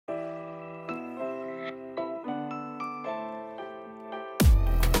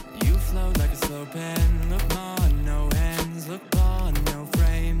pen, look more, no hands, look ball, no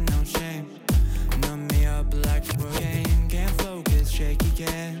frame, no shame. Numb me up like cocaine, can't focus, shaky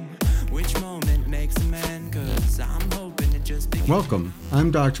can. Which moment makes a man? Cause I'm hoping it just begins. Welcome.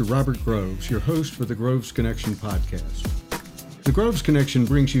 I'm Dr. Robert Groves, your host for the Groves Connection podcast. The Groves Connection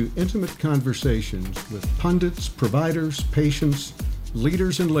brings you intimate conversations with pundits, providers, patients,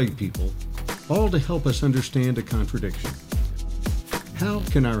 leaders, and laypeople, all to help us understand a contradiction. How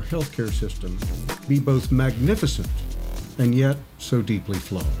can our healthcare system be both magnificent and yet so deeply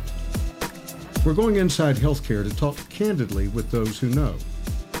flawed? We're going inside healthcare to talk candidly with those who know.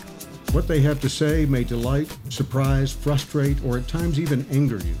 What they have to say may delight, surprise, frustrate, or at times even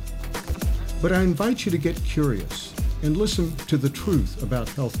anger you. But I invite you to get curious and listen to the truth about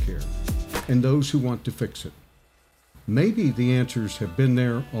healthcare and those who want to fix it. Maybe the answers have been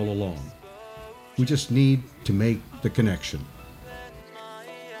there all along. We just need to make the connection.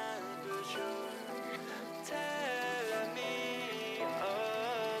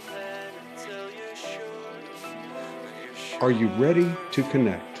 Are you ready to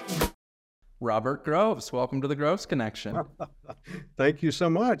connect? Robert Groves, welcome to the Groves Connection. Thank you so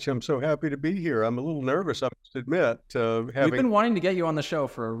much. I'm so happy to be here. I'm a little nervous, I must admit. We've been wanting to get you on the show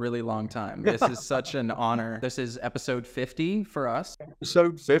for a really long time. This is such an honor. This is episode 50 for us.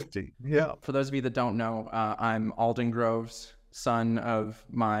 Episode 50, yeah. For those of you that don't know, I'm Alden Groves, son of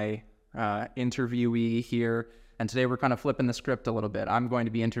my interviewee here. And today we're kind of flipping the script a little bit. I'm going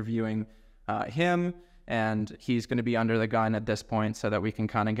to be interviewing him, and he's going to be under the gun at this point so that we can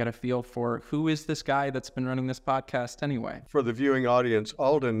kind of get a feel for who is this guy that's been running this podcast anyway. For the viewing audience,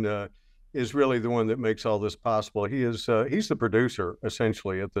 Alden is really the one that makes all this possible. He's the producer,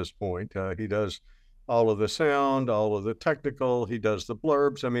 essentially, at this point. He does all of the sound, all of the technical. He does the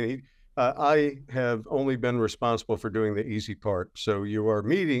blurbs. I mean, I have only been responsible for doing the easy part. So you are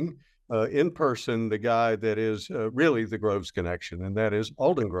meeting in person the guy that is really the Groves Connection, and that is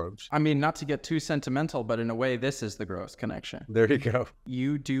Alden Groves. I mean, not to get too sentimental, but in a way, this is the Groves Connection. There you go.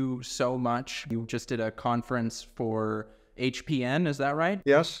 You do so much. You just did a conference for HPN, is that right?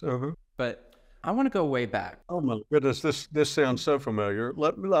 Yes. But I want to go way back. Oh my goodness, this sounds so familiar.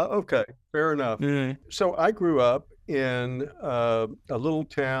 Okay, fair enough. Mm-hmm. So I grew up in a little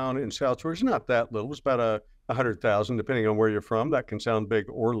town in South Georgia, not that little. It's about 100,000, depending on where you're from. That can sound big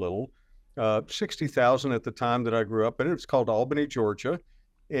or little. 60,000 at the time that I grew up in. It's called Albany, Georgia.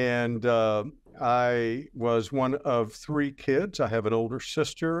 And I was one of three kids. I have an older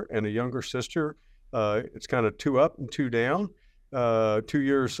sister and a younger sister. It's kind of 2 up and 2 down, 2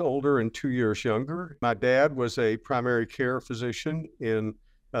 years older and 2 years younger. My dad was a primary care physician in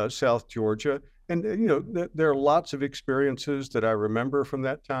South Georgia. And, there are lots of experiences that I remember from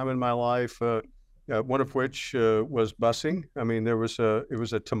that time in my life. One of which was busing. I mean, it was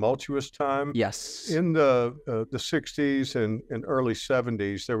a tumultuous time. Yes. In the 60s and early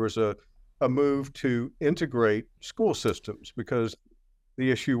 70s, there was a move to integrate school systems because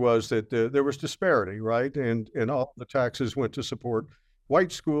the issue was that there was disparity, right? And all the taxes went to support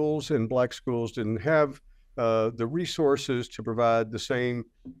white schools, and black schools didn't have the resources to provide the same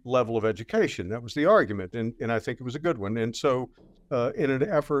level of education. That was the argument, and I think it was a good one. And so in an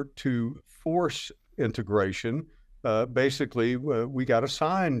effort to force integration, basically we got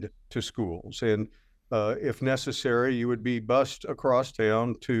assigned to schools, and if necessary, you would be bused across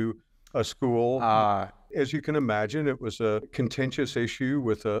town to a school. As you can imagine, it was a contentious issue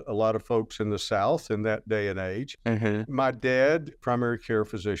with a lot of folks in the South in that day and age. Mm-hmm. My dad, primary care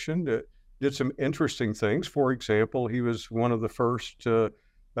physician, did some interesting things. For example, he was one of the first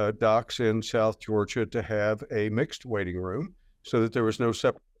docs in South Georgia to have a mixed waiting room so that there was no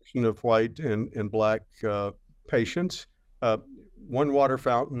separation of white and black patients, one water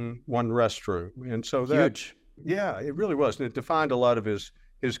fountain, one restroom. And so that, huge. Yeah, it really was. And it defined a lot of his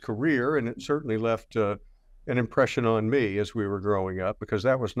career, and it certainly left an impression on me as we were growing up, because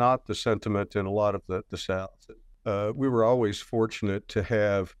that was not the sentiment in a lot of the South. We were always fortunate to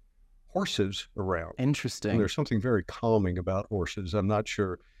have horses around. Interesting. And there's something very calming about horses. I'm not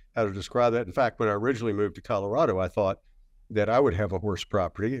sure how to describe that. In fact, when I originally moved to Colorado, I thought that I would have a horse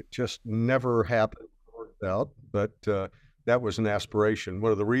property. It just never happened, worked out, but that was an aspiration.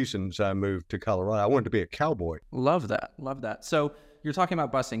 One of the reasons I moved to Colorado, I wanted to be a cowboy. Love that. So you're talking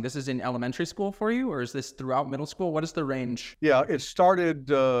about busing. This is in elementary school for you, or is this throughout middle school? What is the range? Yeah, it started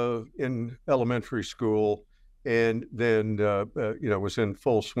in elementary school, and then was in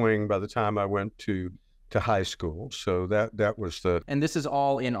full swing by the time I went to high school. So that was the... And this is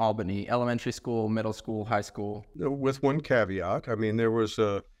all in Albany, elementary school, middle school, high school? With one caveat. I mean, there was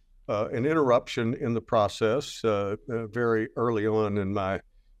an interruption in the process very early on in my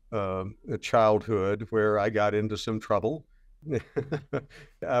a childhood where I got into some trouble.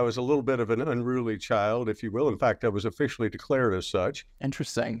 I was a little bit of an unruly child, if you will. In fact, I was officially declared as such.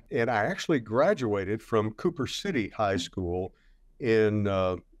 Interesting. And I actually graduated from Cooper City High School in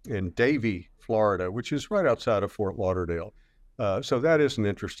Davie, Florida, which is right outside of Fort Lauderdale. So that is an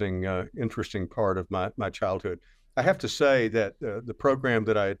interesting part of my childhood. I have to say that the program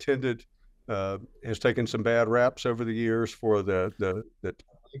that I attended has taken some bad raps over the years for the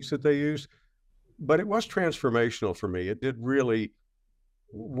techniques that they use, but it was transformational for me. It did really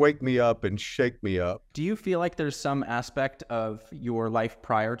wake me up and shake me up. Do you feel like there's some aspect of your life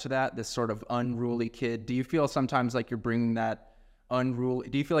prior to that, this sort of unruly kid? Do you feel sometimes like you're bringing that unruly,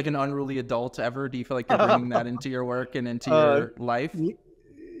 do you feel like an unruly adult ever? Do you feel like you're bringing that into your work and into your life?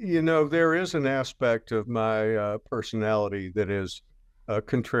 There is an aspect of my personality that is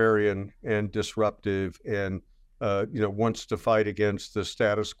contrarian and disruptive and, wants to fight against the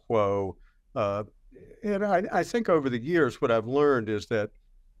status quo. And I think over the years, what I've learned is that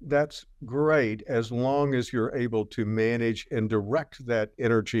that's great as long as you're able to manage and direct that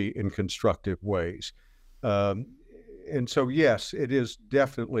energy in constructive ways. And so, yes, it is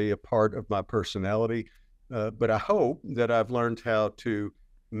definitely a part of my personality, but I hope that I've learned how to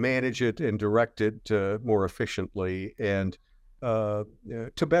manage it and direct it more efficiently and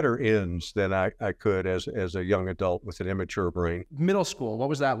to better ends than I could as a young adult with an immature brain. Middle school, what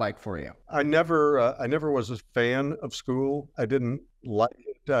was that like for you? I never was a fan of school. I didn't like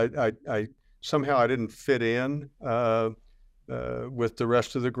it. I somehow I didn't fit in with the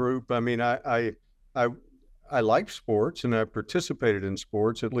rest of the group. I mean, I liked sports and I participated in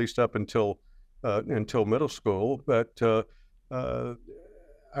sports at least up until middle school, but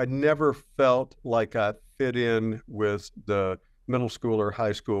I never felt like I fit in with the middle school or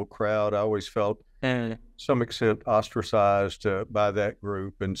high school crowd. I always felt to some extent ostracized by that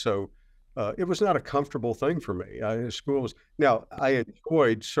group. And so it was not a comfortable thing for me. Now I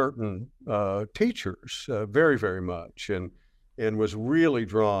enjoyed certain teachers very, very much and was really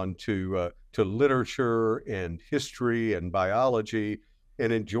drawn to literature and history and biology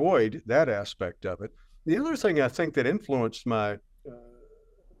and enjoyed that aspect of it. The other thing I think that influenced my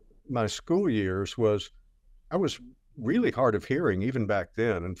school years was I was really hard of hearing even back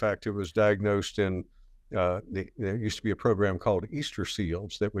then. In fact, it was diagnosed in there used to be a program called Easter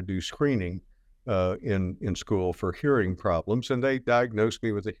Seals that would do screening in school for hearing problems, and they diagnosed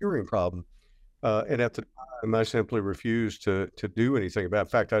me with a hearing problem. And at the time, I simply refused to do anything about it. In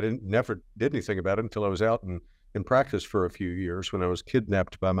fact, I never did anything about it until I was out in practice for a few years when I was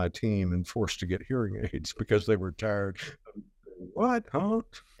kidnapped by my team and forced to get hearing aids because they were tired. What? Huh?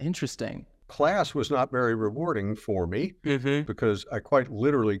 Interesting. Class was not very rewarding for me because I quite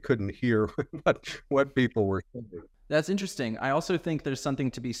literally couldn't hear what people were saying. That's interesting. I also think there's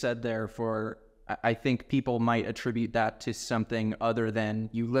something to be said there for, I think people might attribute that to something other than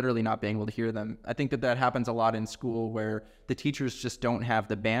you literally not being able to hear them. I think that happens a lot in school where the teachers just don't have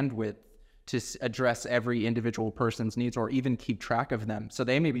the bandwidth to address every individual person's needs or even keep track of them. So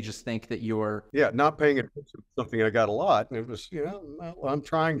they maybe just think that you're... Yeah, not paying attention to something I got a lot. And it was, well, I'm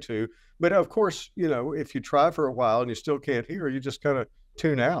trying to. But of course, if you try for a while and you still can't hear, you just kind of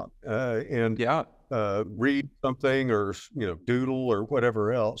tune out and read something or, doodle or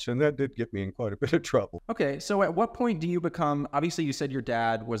whatever else. And that did get me in quite a bit of trouble. Okay, so at what point do you become... Obviously, you said your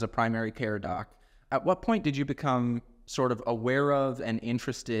dad was a primary care doc. At what point did you become sort of aware of and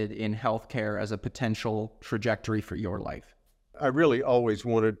interested in healthcare as a potential trajectory for your life? I really always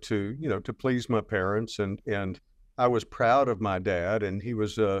wanted to, to please my parents, and I was proud of my dad, and he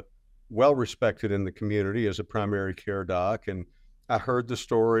was well respected in the community as a primary care doc. And I heard the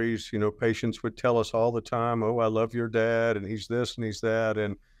stories, patients would tell us all the time, "Oh, I love your dad, and he's this and he's that."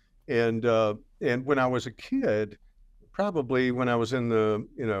 And when I was a kid, probably when I was in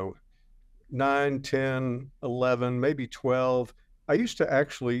the 9, 10, 11, maybe 12, I used to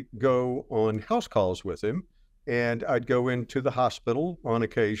actually go on house calls with him, and I'd go into the hospital on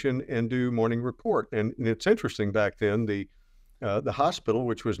occasion and do morning report. And it's interesting, back then, the hospital,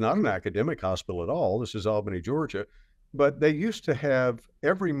 which was not an academic hospital at all, this is Albany, Georgia, but they used to have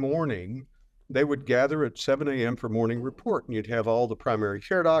every morning, they would gather at 7 a.m. for morning report, and you'd have all the primary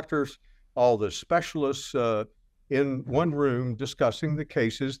care doctors, all the specialists, in one room discussing the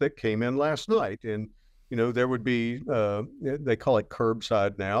cases that came in last night. And, there would be, they call it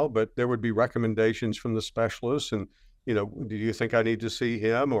curbside now, but there would be recommendations from the specialists and, do you think I need to see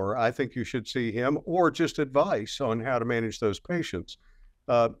him, or I think you should see him, or just advice on how to manage those patients.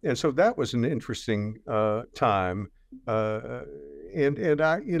 And so that was an interesting time. And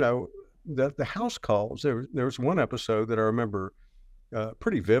I, the house calls, there was one episode that I remember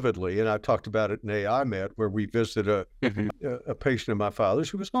pretty vividly. And I talked about it in AI Med, where we visited a patient of my father's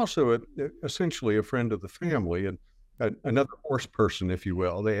who was also essentially a friend of the family and another horse person, if you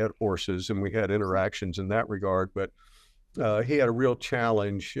will. They had horses, and we had interactions in that regard. But he had a real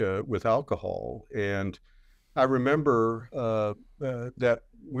challenge with alcohol. And I remember that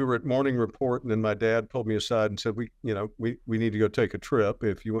we were at morning report, and then my dad pulled me aside and said, we need to go take a trip.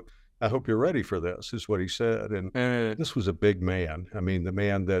 I hope you're ready for this, is what he said. And this was a big man. I mean, the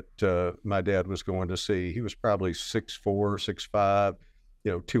man that my dad was going to see, he was probably 6'4", 6'5",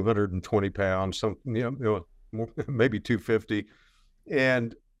 220 pounds, maybe 250.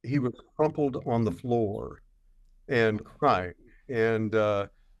 And he was crumpled on the floor and crying. And I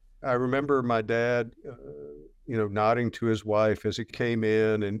remember my dad, nodding to his wife as he came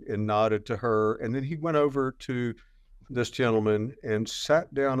in and nodded to her. And then he went over to this gentleman and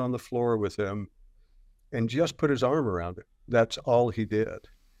sat down on the floor with him and just put his arm around him. That's all he did.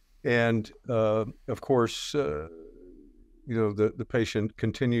 And of course, the patient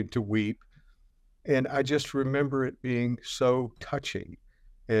continued to weep. And I just remember it being so touching.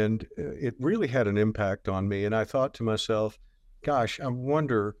 And it really had an impact on me. And I thought to myself, gosh, I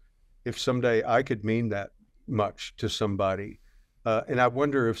wonder if someday I could mean that much to somebody. And I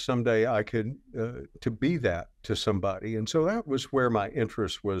wonder if someday I could to be that to somebody. And so that was where my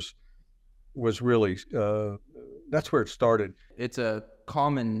interest was really, that's where it started. It's a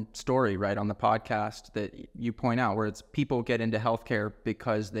common story, right, on the podcast that you point out, where it's people get into healthcare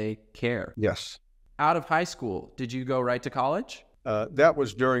because they care. Yes. Out of high school, did you go right to college? That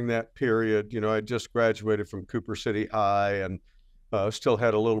was during that period. I just graduated from Cooper City High and still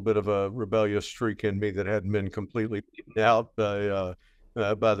had a little bit of a rebellious streak in me that hadn't been completely beaten out by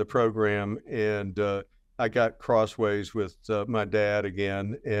the program. And I got crossways with my dad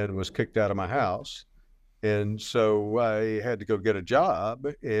again and was kicked out of my house. And so I had to go get a job,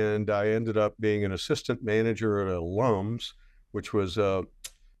 and I ended up being an assistant manager at Alums, which was it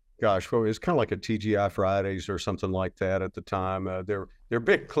was kind of like a TGI Fridays or something like that at the time. Their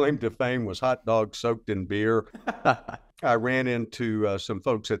big claim to fame was hot dogs soaked in beer. I ran into some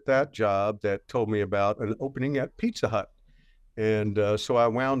folks at that job that told me about an opening at Pizza Hut. And so I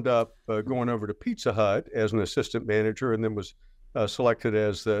wound up going over to Pizza Hut as an assistant manager, and then was selected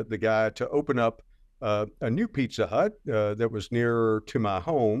as the guy to open up a new Pizza Hut that was nearer to my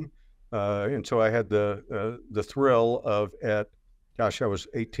home. And so I had the thrill of I was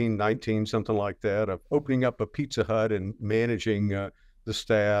 18, 19, something like that, of opening up a Pizza Hut and managing the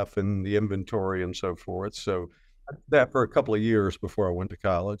staff and the inventory and so forth. So that for a couple of years before I went to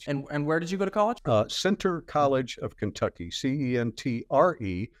college. And where did you go to college? Center College of Kentucky,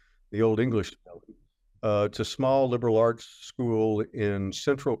 CENTRE, the Old English spelling. It's a small liberal arts school in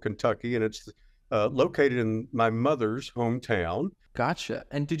central Kentucky, and it's located in my mother's hometown. Gotcha.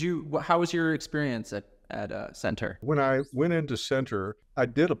 And how was your experience at Center? When I went into Center, I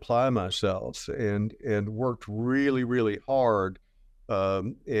did apply myself and worked really, really hard,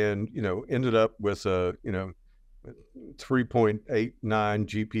 and ended up with a 3.89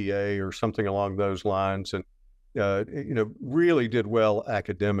 GPA or something along those lines, and really did well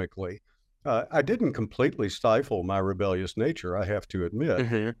academically. I didn't completely stifle my rebellious nature, I have to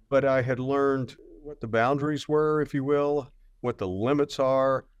admit, but I had learned what the boundaries were, if you will, what the limits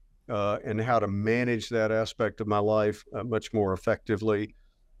are, and how to manage that aspect of my life much more effectively.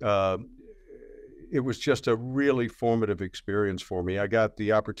 It was just a really formative experience for me. I got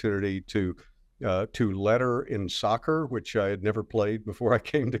the opportunity to letter in soccer, which I had never played before I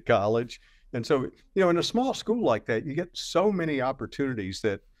came to college. And so, in a small school like that, you get so many opportunities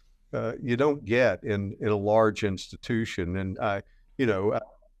that you don't get in a large institution. And I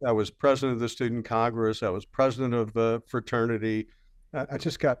was president of the Student Congress. I was president of the fraternity. I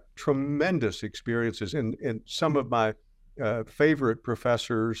just got tremendous experiences, and some of my favorite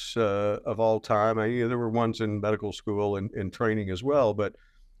professors of all time. There were ones in medical school and training as well, but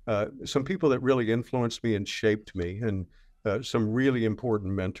some people that really influenced me and shaped me, and some really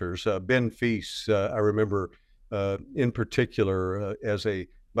important mentors. Ben Feast, I remember in particular as a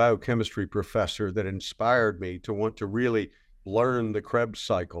biochemistry professor that inspired me to want to really learn the Krebs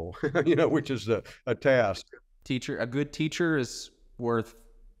cycle, which is a task. A good teacher is worth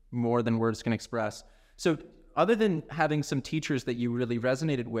more than words can express. So other than having some teachers that you really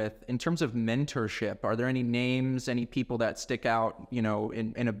resonated with, in terms of mentorship, are there any names, any people that stick out,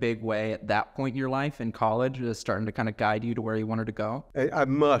 in a big way at that point in your life in college, that's starting to kind of guide you to where you wanted to go? I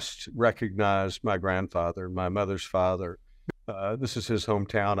must recognize my grandfather, my mother's father. This is his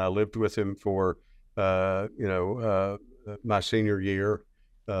hometown. I lived with him for, my senior year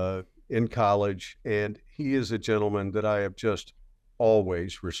in college, and he is a gentleman that I have just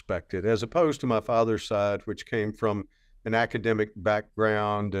always respected, as opposed to my father's side, which came from an academic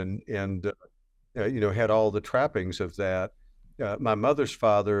background and had all the trappings of that. My mother's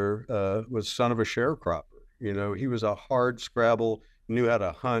father was son of a sharecropper. He was a hard scrabble, knew how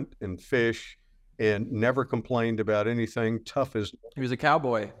to hunt and fish, and never complained about anything. Tough as He was a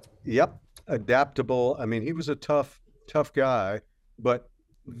cowboy. Yep, adaptable. I mean, he was a tough guy, but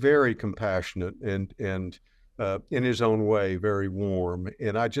very compassionate and in his own way, very warm.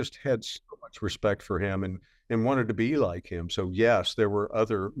 And I just had so much respect for him and wanted to be like him. So yes, there were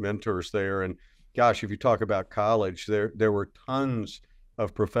other mentors there. And gosh, if you talk about college, there were tons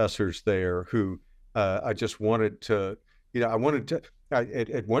of professors there who I just wanted to, I wanted to.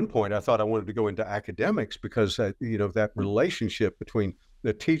 At one point, I thought I wanted to go into academics because that relationship between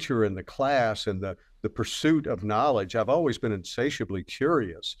the teacher and the class and the pursuit of knowledge. I've always been insatiably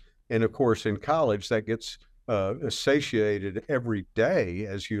curious, and of course, in college, that gets satiated every day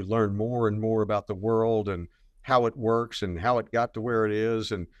as you learn more and more about the world and how it works and how it got to where it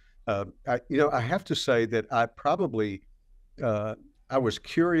is. And I have to say that I was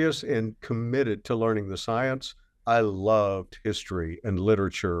curious and committed to learning the science. I loved history and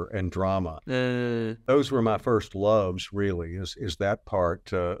literature and drama. Those were my first loves, really, is that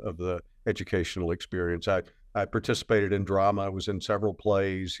part of the educational experience. I participated in drama. I was in several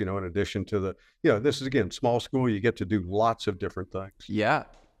plays, in addition to this is, again, small school. You get to do lots of different things. Yeah.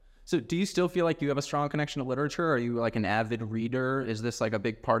 So do you still feel like you have a strong connection to literature? Are you like an avid reader? Is this like a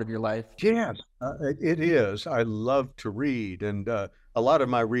big part of your life? Yes, it is. I love to read. And a lot of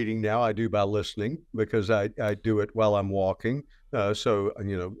my reading now I do by listening because I do it while I'm walking. So,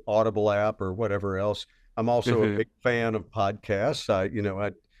 Audible app or whatever else. I'm also a big fan of podcasts.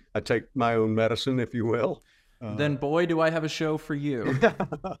 I take my own medicine, if you will. Then boy, do I have a show for you.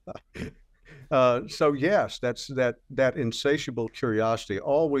 So yes, that's that insatiable curiosity,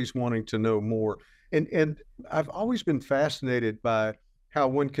 always wanting to know more. And I've always been fascinated by how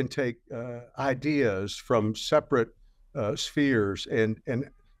one can take ideas from separate spheres and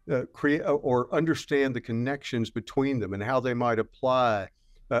create or understand the connections between them and how they might apply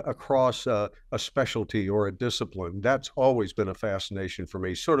across a specialty or a discipline. That's always been a fascination for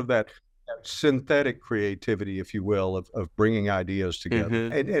me, sort of that synthetic creativity, if you will, of bringing ideas together.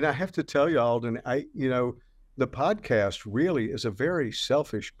 And I have to tell you, Alden, the podcast really is a very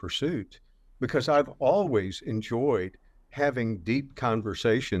selfish pursuit because I've always enjoyed having deep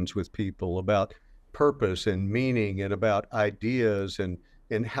conversations with people about purpose and meaning and about ideas and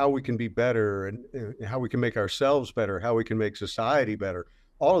how we can be better and how we can make ourselves better, how we can make society better.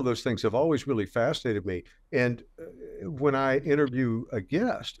 All of those things have always really fascinated me. And when I interview a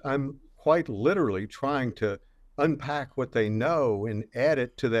guest, I'm quite literally trying to unpack what they know and add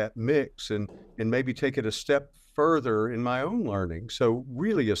it to that mix and maybe take it a step further in my own learning. So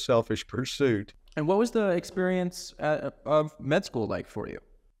really a selfish pursuit. And what was the experience of med school like for you?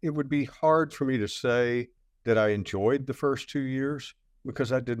 It would be hard for me to say that I enjoyed the first 2 years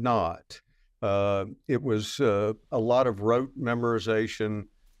because I did not. It was a lot of rote memorization.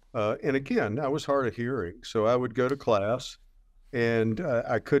 And again, I was hard of hearing. So I would go to class and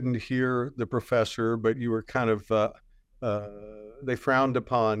I couldn't hear the professor, but you were kind of, they frowned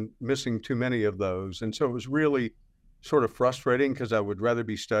upon missing too many of those. And so it was really sort of frustrating because I would rather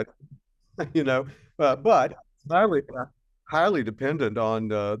be studying, but highly dependent on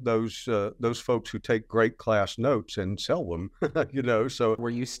those folks who take great class notes and sell them, so. Were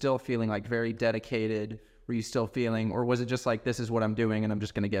you still feeling like very dedicated? Were you still feeling, or was it just like, this is what I'm doing and I'm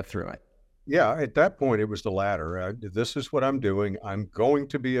just going to get through it? Yeah, at that point, it was the latter. This is what I'm doing. I'm going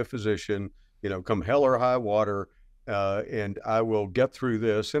to be a physician, come hell or high water, and I will get through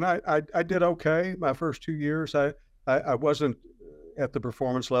this. And I did okay my first 2 years. I wasn't at the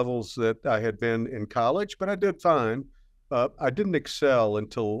performance levels that I had been in college, but I did fine. I didn't excel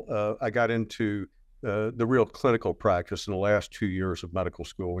until I got into the real clinical practice in the last 2 years of medical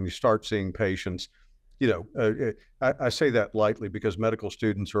school. When you start seeing patients, I say that lightly because medical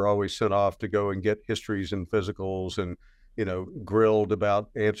students are always sent off to go and get histories and physicals and, grilled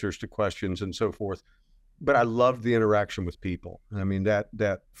about answers to questions and so forth. But I loved the interaction with people. I mean,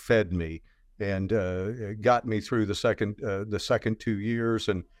 that fed me and got me through the second 2 years.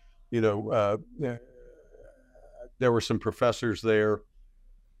 And, there were some professors there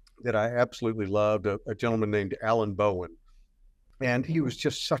that I absolutely loved, a gentleman named Alden. And he was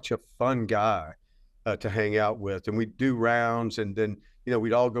just such a fun guy to hang out with. And we'd do rounds and then,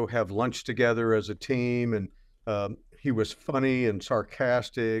 we'd all go have lunch together as a team. And he was funny and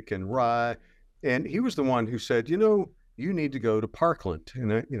sarcastic and wry. And he was the one who said, you need to go to Parkland.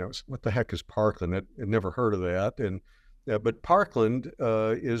 And what the heck is Parkland? I'd never heard of that. And But Parkland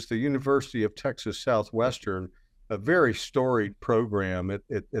is the University of Texas Southwestern, a very storied program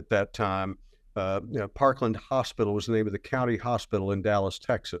at that time. Parkland Hospital was the name of the county hospital in Dallas,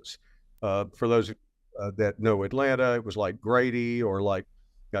 Texas. For those that know Atlanta, it was like Grady, or like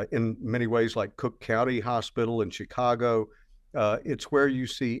in many ways like Cook County Hospital in Chicago. It's where you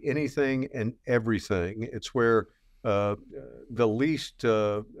see anything and everything. It's where the least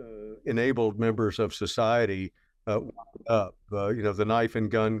enabled members of society the Knife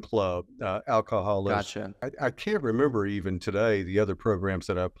and Gun Club, alcoholism. Gotcha. I can't remember even today the other programs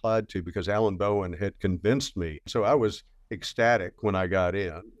that I applied to, because Alan Bowen had convinced me. So I was ecstatic when I got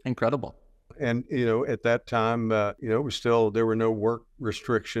in. Incredible. And, at that time, it was still, there were no work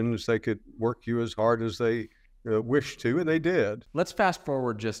restrictions. They could work you as hard as they wished to, and they did. Let's fast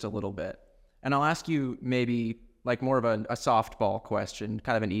forward just a little bit. And I'll ask you maybe like more of a softball question,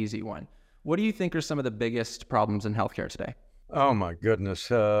 kind of an easy one. What do you think are some of the biggest problems in healthcare today? Oh, my goodness.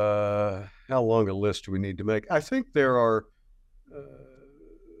 How long a list do we need to make? I think there are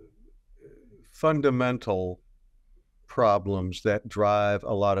fundamental problems that drive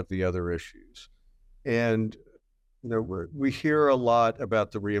a lot of the other issues. And, we hear a lot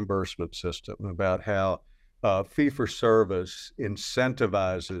about the reimbursement system, about how fee-for-service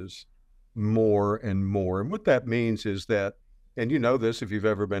incentivizes more and more. And what that means is that, and you know this if you've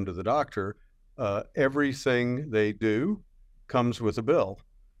ever been to the doctor, everything they do comes with a bill.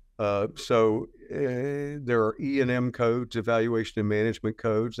 So there are E&M codes, evaluation and management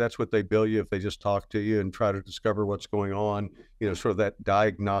codes. That's what they bill you if they just talk to you and try to discover what's going on, sort of that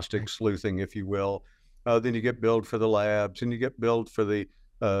diagnostic sleuthing, if you will. Then you get billed for the labs, and you get billed for the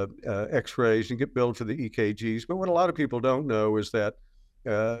x-rays, and you get billed for the EKGs. But what a lot of people don't know is that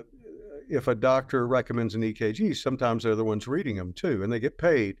if a doctor recommends an EKG, sometimes they're the ones reading them too, and they get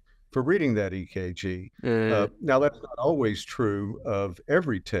paid for reading that EKG. Now, that's not always true of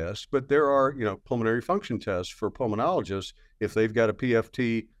every test, but there are, pulmonary function tests for pulmonologists. If they've got a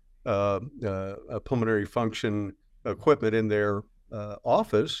PFT, a pulmonary function equipment in their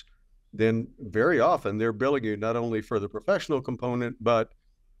office, then very often they're billing you not only for the professional component, but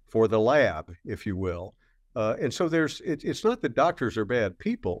for the lab, if you will. And so it's not that doctors are bad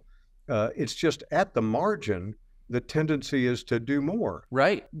people. It's just at the margin, the tendency is to do more.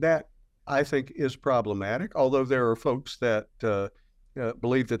 Right. That, I think, is problematic, although there are folks that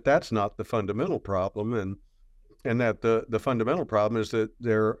believe that that's not the fundamental problem, and that the fundamental problem is that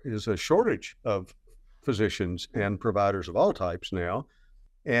there is a shortage of physicians and providers of all types now,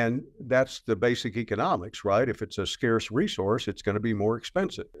 and that's the basic economics, right? If it's a scarce resource, it's going to be more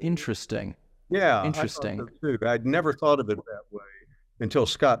expensive. Interesting. Yeah. Interesting. I thought so too. I'd never thought of it that way until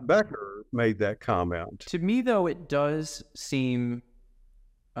Scott Becker made that comment. To me, though, it does seem,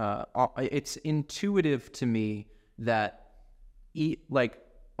 it's intuitive to me that, like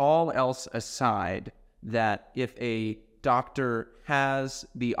all else aside, that if a doctor has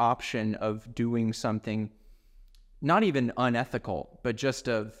the option of doing something not even unethical, but just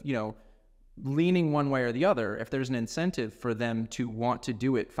of, leaning one way or the other, if there's an incentive for them to want to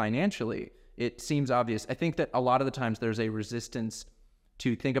do it financially, it seems obvious. I think that a lot of the times there's a resistance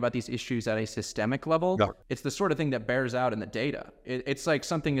to think about these issues at a systemic level. Yeah. It's the sort of thing that bears out in the data. It's like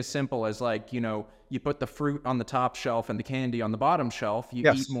something as simple as like, you put the fruit on the top shelf and the candy on the bottom shelf, you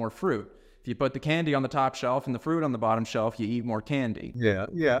Yes. eat more fruit. If you put the candy on the top shelf and the fruit on the bottom shelf, you eat more candy. Yeah,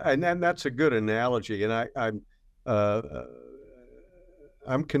 and that's a good analogy. And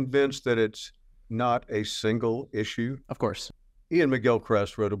I'm convinced that it's not a single issue. Of course. Ian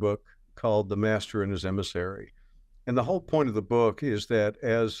McGilchrist wrote a book called The Master and His Emissary. And the whole point of the book is that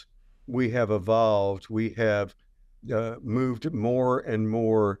as we have evolved, we have moved more and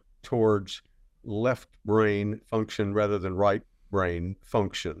more towards left brain function rather than right brain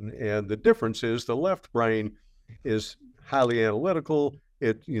function. And the difference is the left brain is highly analytical.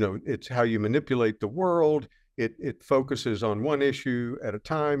 It's how you manipulate the world. It focuses on one issue at a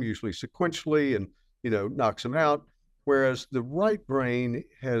time, usually sequentially, and knocks them out. Whereas the right brain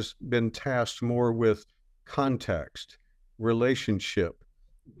has been tasked more with context, relationship,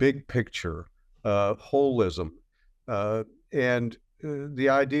 big picture, holism. And the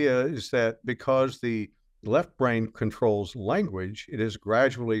idea is that because the left brain controls language, it is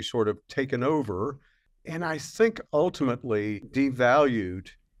gradually sort of taken over, and I think ultimately devalued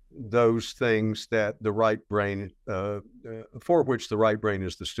those things that the right brain, for which the right brain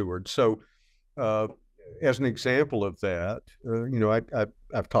is the steward. So as an example of that,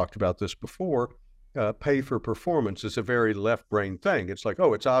 I've talked about this before, pay for performance is a very left brain thing. It's like,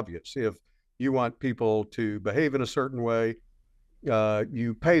 it's obvious. If you want people to behave in a certain way,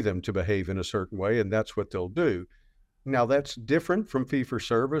 you pay them to behave in a certain way, and that's what they'll do. Now, that's different from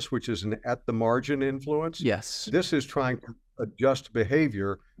fee-for-service, which is an at-the-margin influence. Yes. This is trying to adjust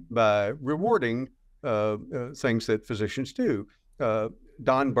behavior by rewarding things that physicians do.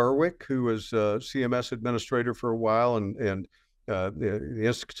 Don Berwick, who was CMS administrator for a while and the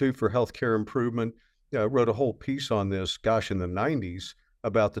Institute for Healthcare Improvement, wrote a whole piece on this, in the 90s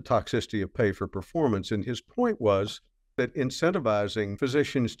about the toxicity of pay for performance. And his point was that incentivizing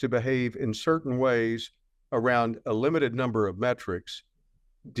physicians to behave in certain ways around a limited number of metrics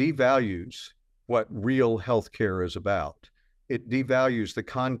devalues what real healthcare is about. It devalues the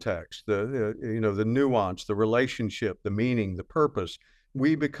context, the nuance, the relationship, the meaning, the purpose.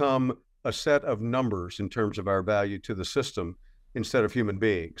 We become a set of numbers in terms of our value to the system instead of human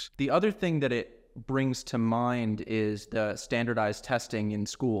beings. The other thing that it brings to mind is the standardized testing in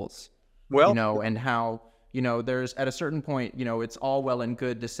schools. Well, and how, there's at a certain point, it's all well and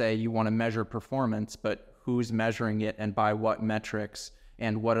good to say you want to measure performance, but who's measuring it and by what metrics,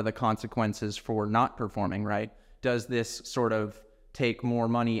 and what are the consequences for not performing, right? Does this sort of take more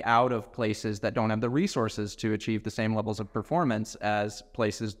money out of places that don't have the resources to achieve the same levels of performance as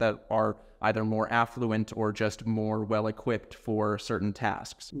places that are either more affluent or just more well-equipped for certain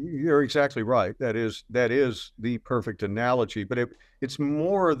tasks? You're exactly right. That is the perfect analogy, but it's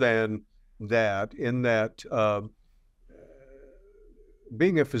more than that, in that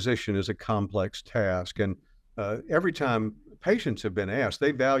being a physician is a complex task. And every time patients have been asked,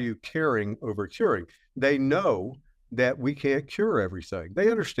 they value caring over curing. They know that we can't cure everything. They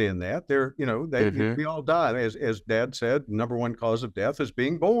understand that. We all die. As Dad said, number one cause of death is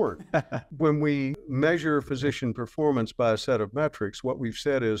being born. When we measure physician performance by a set of metrics, what we've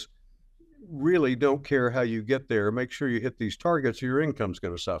said is, really don't care how you get there. Make sure you hit these targets or your income's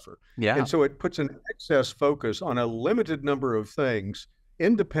going to suffer. Yeah. And so it puts an excess focus on a limited number of things,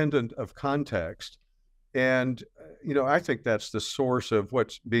 independent of context. And, I think that's the source of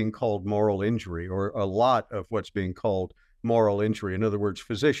what's being called moral injury, or a lot of what's being called moral injury. In other words,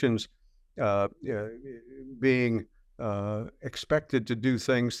 physicians being expected to do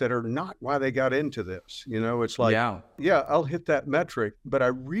things that are not why they got into this. It's like, yeah, I'll hit that metric, but I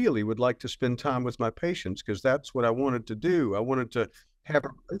really would like to spend time with my patients because that's what I wanted to do. I wanted to have a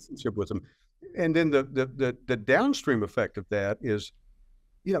relationship with them. And then the downstream effect of that is,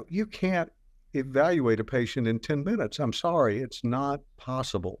 you can't evaluate a patient in 10 minutes. I'm sorry, it's not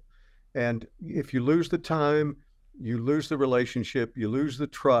possible. And if you lose the time, you lose the relationship, you lose the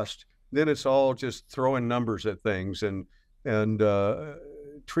trust, then it's all just throwing numbers at things, and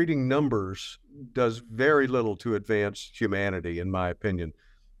treating numbers does very little to advance humanity, in my opinion.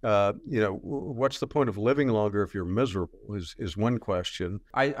 What's the point of living longer if you're miserable is one question.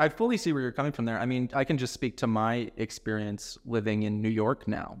 I fully see where you're coming from there. I mean, I can just speak to my experience living in New York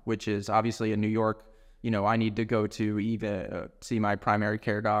now, which is obviously in New York, I need to go to either see my primary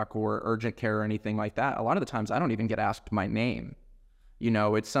care doc or urgent care or anything like that. A lot of the times I don't even get asked my name.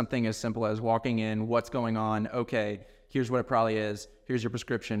 It's something as simple as walking in, what's going on? Okay, here's what it probably is. Here's your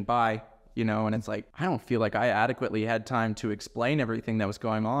prescription, bye. And it's like, I don't feel like I adequately had time to explain everything that was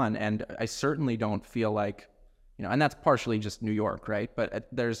going on. And I certainly don't feel like, and that's partially just New York, right? But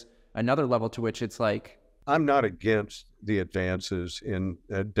there's another level to which it's like, I'm not against the advances in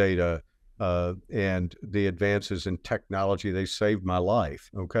data and the advances in technology. They saved my life.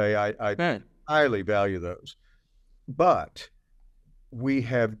 Okay. I highly value those. But we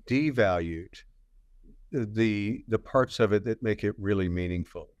have devalued the parts of it that make it really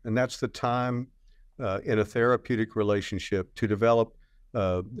meaningful. And that's the time in a therapeutic relationship to develop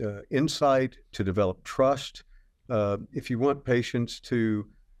insight, to develop trust. If you want patients to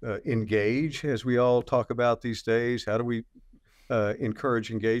engage, as we all talk about these days, how do we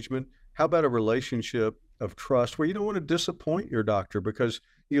encourage engagement? How about a relationship of trust where you don't want to disappoint your doctor because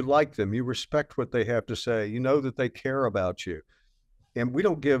you like them, you respect what they have to say, you know that they care about you. And we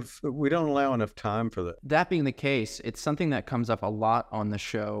don't allow enough time for that. That being the case, it's something that comes up a lot on the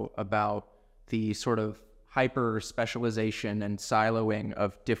show about the sort of hyper specialization and siloing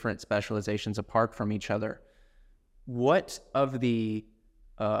of different specializations apart from each other. What of the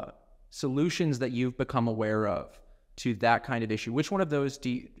solutions that you've become aware of to that kind of issue, which one of those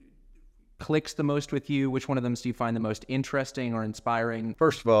clicks the most with you? Which one of them do you find the most interesting or inspiring?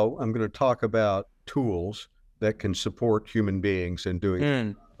 First of all, I'm going to talk about tools that can support human beings in doing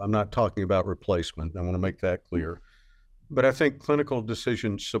it. I'm not talking about replacement. I want to make that clear. But I think clinical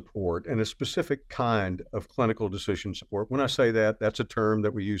decision support, and a specific kind of clinical decision support, when I say that, that's a term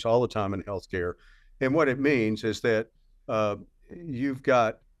that we use all the time in healthcare. And what it means is that you've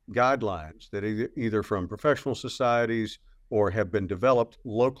got guidelines that either from professional societies or have been developed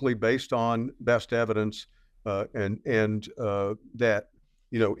locally based on best evidence and that,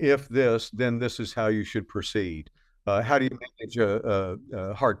 if this, then this is how you should proceed. How do you manage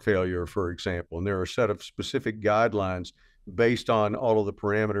a heart failure, for example? And there are a set of specific guidelines based on all of the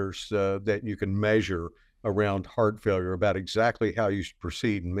parameters that you can measure around heart failure about exactly how you should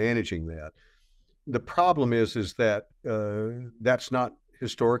proceed in managing that. The problem is that that's not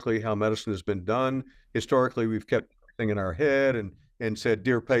historically how medicine has been done. Historically, we've kept everything in our head and said,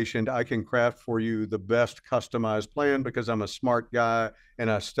 dear patient, I can craft for you the best customized plan because I'm a smart guy and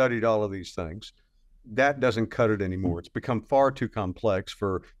I studied all of these things. That doesn't cut it anymore. It's become far too complex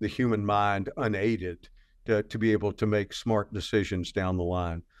for the human mind unaided to be able to make smart decisions down the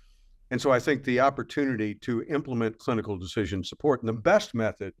line. And so I think the opportunity to implement clinical decision support, and the best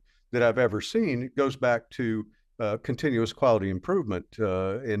method that I've ever seen, it goes back to continuous quality improvement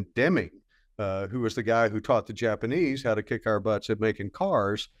in Deming, who was the guy who taught the Japanese how to kick our butts at making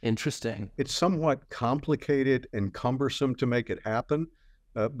cars. Interesting. It's somewhat complicated and cumbersome to make it happen,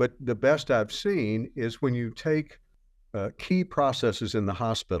 but the best I've seen is when you take key processes in the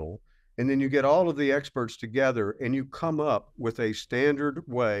hospital, and then you get all of the experts together and you come up with a standard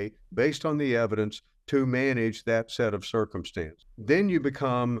way based on the evidence to manage that set of circumstance. Then you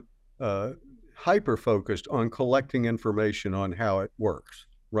become hyper-focused on collecting information on how it works,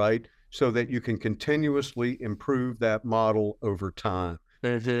 right? So that you can continuously improve that model over time.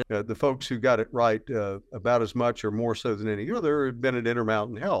 The folks who got it right about as much or more so than any other have been at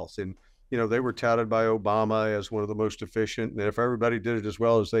Intermountain Health. And they were touted by Obama as one of the most efficient. And if everybody did it as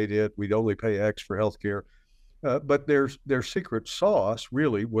well as they did, we'd only pay X for healthcare. But their secret sauce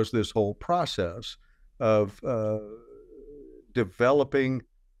really was this whole process of developing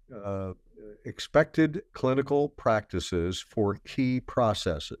expected clinical practices for key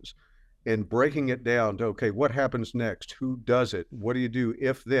processes and breaking it down to, okay, what happens next? Who does it? What do you do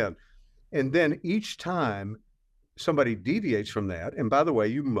if then? And then each time somebody deviates from that, and by the way,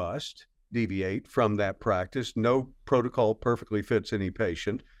 you must deviate from that practice. No protocol perfectly fits any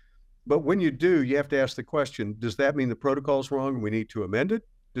patient. But when you do, you have to ask the question, does that mean the protocol's wrong and we need to amend it?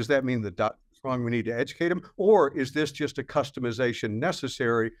 Does that mean the doctor's wrong, we need to educate them? Or is this just a customization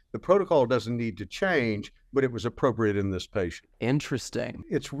necessary? The protocol doesn't need to change, but it was appropriate in this patient. Interesting.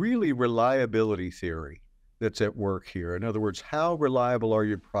 It's really reliability theory that's at work here. In other words, how reliable are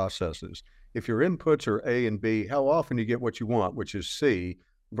your processes? If your inputs are A and B, how often you get what you want, which is C,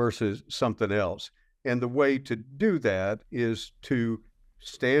 versus something else? And the way to do that is to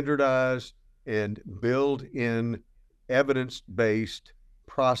standardize and build in evidence-based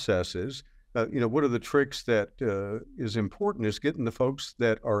processes. One of the tricks that is important is getting the folks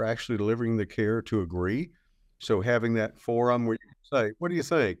that are actually delivering the care to agree. So having that forum where you say, what do you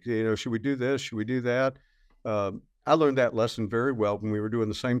think? Should we do this? Should we do that? I learned that lesson very well when we were doing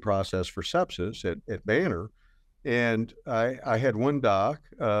the same process for sepsis at Banner. And I had one doc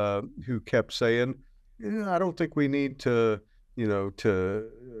who kept saying, I don't think we need to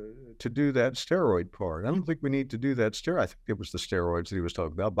do that steroid part. I don't think we need to do that steroid. I think it was the steroids that he was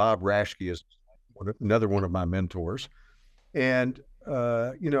talking about. Bob Raschke is another one of my mentors. And,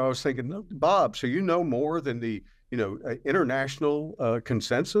 I was thinking, no, Bob, so you know more than the, international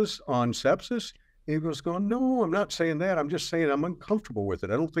consensus on sepsis? And he was going, no, I'm not saying that. I'm just saying I'm uncomfortable with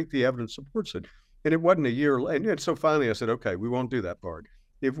it. I don't think the evidence supports it. And it wasn't a year. And so finally I said, okay, we won't do that part.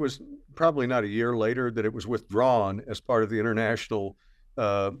 It was probably not a year later that it was withdrawn as part of the international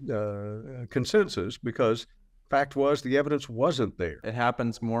consensus, because fact was the evidence wasn't there. It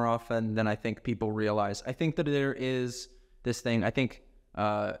happens more often than I think people realize. I think that there is this thing, I think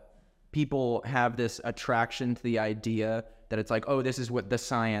people have this attraction to the idea that it's like, oh, this is what the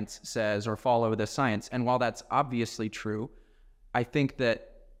science says, or follow the science. And while that's obviously true, I think that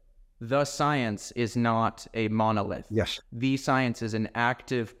the science is not a monolith. Yes. The science is an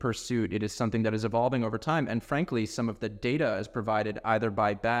active pursuit. It is something that is evolving over time. And frankly, some of the data is provided either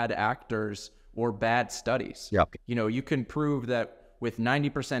by bad actors or bad studies. Yep. You can prove that with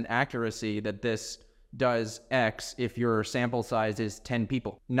 90% accuracy that this does X if your sample size is 10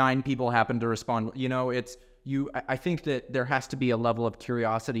 people. 9 people happen to respond. I think that there has to be a level of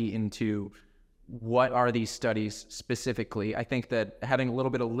curiosity into what are these studies specifically. I think that having a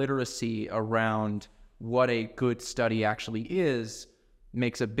little bit of literacy around what a good study actually is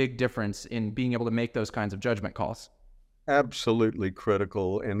makes a big difference in being able to make those kinds of judgment calls. Absolutely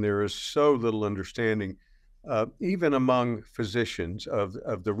critical. And there is so little understanding, even among physicians,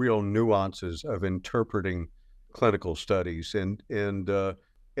 of the real nuances of interpreting clinical studies. And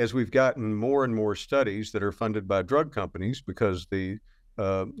as we've gotten more and more studies that are funded by drug companies, because the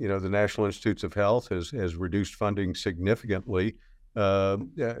National Institutes of Health has reduced funding significantly there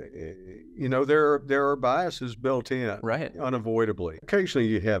are biases built in, Right. unavoidably. Occasionally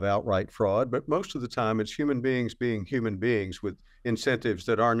you have outright fraud, but most of the time it's human beings being human beings with incentives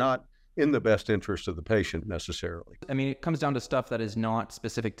that are not in the best interest of the patient necessarily. I mean, it comes down to stuff that is not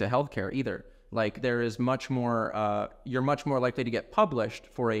specific to healthcare either. Like there is much more, you're much more likely to get published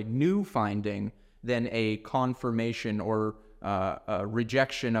for a new finding than a confirmation or a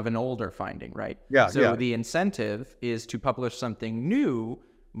rejection of an older finding, right? Yeah, So yeah. the incentive is to publish something new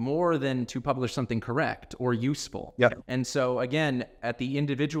more than to publish something correct or useful. Yeah. And so again, at the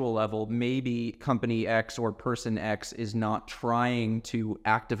individual level, maybe company X or person X is not trying to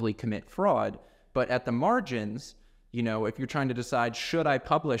actively commit fraud, but at the margins, if you're trying to decide, should I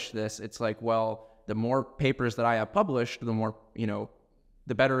publish this? It's like, well, the more papers that I have published, the more,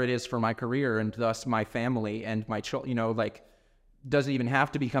 the better it is for my career and thus my family and my children, doesn't even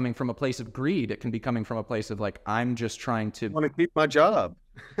have to be coming from a place of greed. It can be coming from a place of like, I'm just trying to want to keep my job,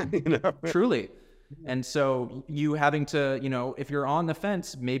 truly. And so you having to, if you're on the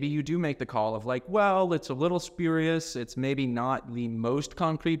fence, maybe you do make the call of like, well, it's a little spurious. It's maybe not the most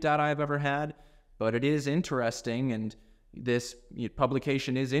concrete data I've ever had, but it is interesting. And this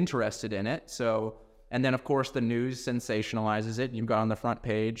publication is interested in it. So, and then of course the news sensationalizes it. You've got on the front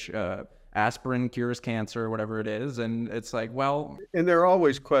page, aspirin cures cancer, whatever it is. And it's like, well. And there are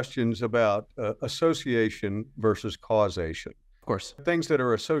always questions about association versus causation. Of course. Things that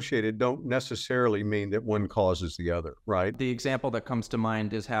are associated don't necessarily mean that one causes the other, right? The example that comes to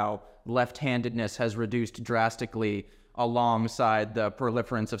mind is how left-handedness has reduced drastically alongside the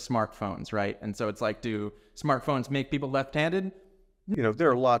proliferance of smartphones, right? And so it's like, do smartphones make people left-handed? There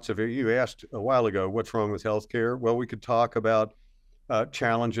are lots of it. You asked a while ago, what's wrong with healthcare? Well, we could talk about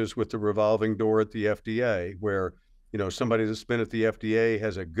challenges with the revolving door at the FDA, where somebody that's been at the FDA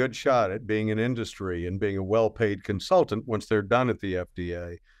has a good shot at being in industry and being a well-paid consultant once they're done at the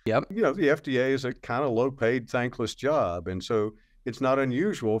FDA. Yep. The FDA is a kind of low-paid, thankless job, and so it's not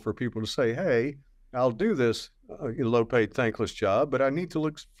unusual for people to say, "Hey, I'll do this low-paid, thankless job, but I need to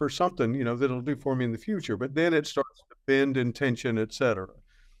look for something that'll do for me in the future." But then it starts to bend in tension, et cetera.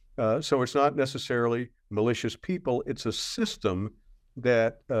 So it's not necessarily malicious people; it's a system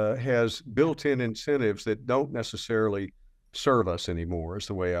that has built-in incentives that don't necessarily serve us anymore, is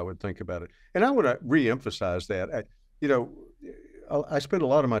the way I would think about it. And I want to reemphasize that. I spend a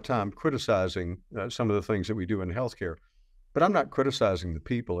lot of my time criticizing some of the things that we do in healthcare, but I'm not criticizing the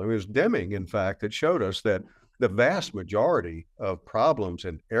people. It was Deming, in fact, that showed us that the vast majority of problems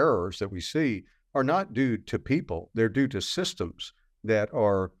and errors that we see are not due to people. They're due to systems that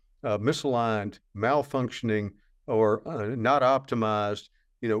are misaligned, malfunctioning, or not optimized.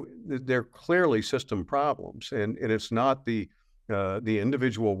 They're clearly system problems, and it's not the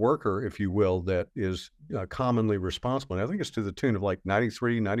individual worker, if you will, that is commonly responsible. And I think it's to the tune of like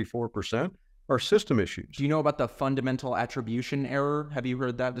 93, 94% are system issues. Do you know about the fundamental attribution error? Have you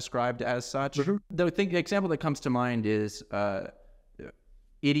heard that described as such? Mm-hmm. The example that comes to mind is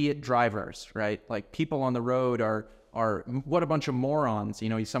idiot drivers, right? Like people on the road are what a bunch of morons.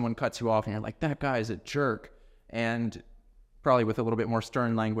 Someone cuts you off and you're like, that guy is a jerk. And probably with a little bit more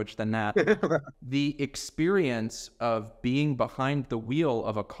stern language than that, the experience of being behind the wheel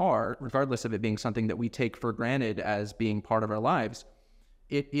of a car, regardless of it being something that we take for granted as being part of our lives,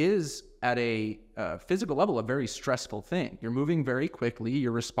 it is at a physical level a very stressful thing. You're moving very quickly.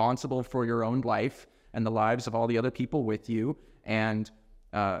 You're responsible for your own life and the lives of all the other people with you. And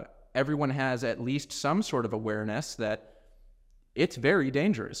everyone has at least some sort of awareness that it's very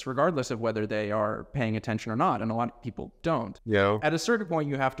dangerous, regardless of whether they are paying attention or not. And a lot of people don't. Yeah. At a certain point,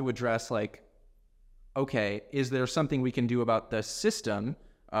 you have to address like, okay, is there something we can do about the system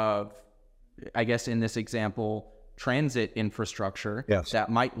of, I guess in this example, transit infrastructure that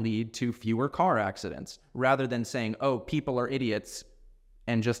might lead to fewer car accidents, rather than saying, oh, people are idiots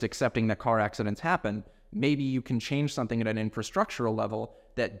and just accepting that car accidents happen. Maybe you can change something at an infrastructural level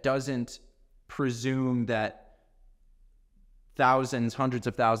that doesn't presume that thousands, hundreds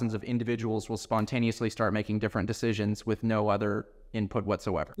of thousands of individuals will spontaneously start making different decisions with no other input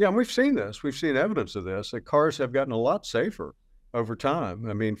whatsoever. Yeah, and we've seen this. We've seen evidence of this. That cars have gotten a lot safer over time.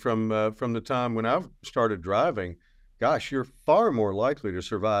 I mean, from the time when I've started driving, gosh, you're far more likely to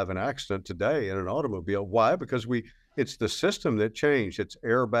survive an accident today in an automobile. Why? Because it's the system that changed. It's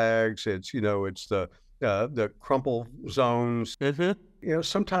airbags. It's it's the crumple zones. Mm-hmm.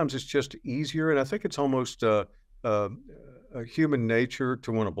 Sometimes it's just easier, and I think it's almost a human nature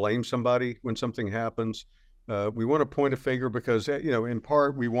to want to blame somebody when something happens. We want to point a finger because, in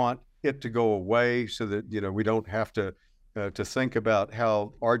part, we want it to go away so that, we don't have to to think about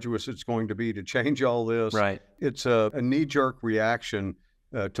how arduous it's going to be to change all this. Right. It's a knee-jerk reaction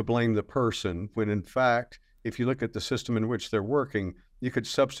to blame the person, when in fact, if you look at the system in which they're working, you could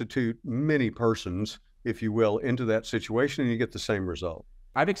substitute many persons, if you will, into that situation and you get the same result.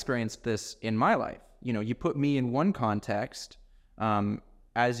 I've experienced this in my life. You put me in one context.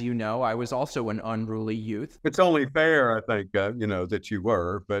 As you know, I was also an unruly youth. It's only fair, I think, that you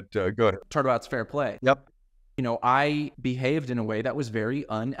were, but go ahead. Turnabout's fair play. Yep. I behaved in a way that was very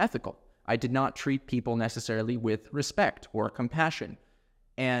unethical. I did not treat people necessarily with respect or compassion.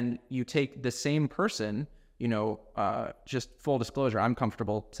 And you take the same person, just full disclosure, I'm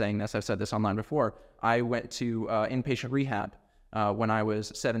comfortable saying this, I've said this online before. I went to inpatient rehab when I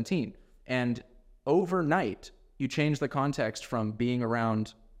was 17. And overnight, you change the context from being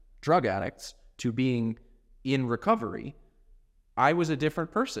around drug addicts to being in recovery. I was a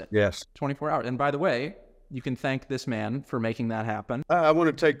different person. Yes. 24 hours. And by the way, you can thank this man for making that happen. I want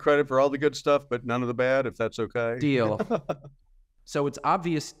to take credit for all the good stuff, but none of the bad, if that's okay. Deal. So it's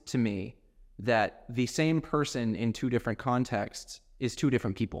obvious to me that the same person in two different contexts is two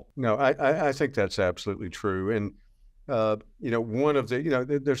different people. No, I think that's absolutely true. And, one of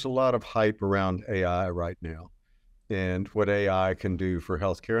the, there's a lot of hype around AI right now and what AI can do for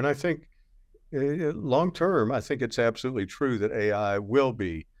healthcare. And I think long term, I think it's absolutely true that AI will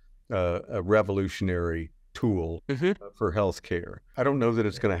be a revolutionary tool for healthcare. I don't know that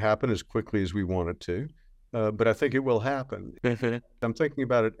it's going to happen as quickly as we want it to, but I think it will happen. I'm thinking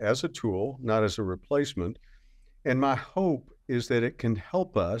about it as a tool, not as a replacement. And my hope is that it can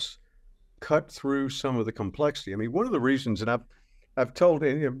help us cut through some of the complexity. I mean, one of the reasons, and I've told,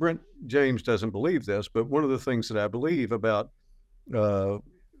 and Brent James doesn't believe this, but one of the things that I believe about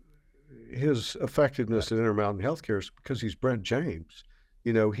his effectiveness in Intermountain Healthcare is because he's Brent James.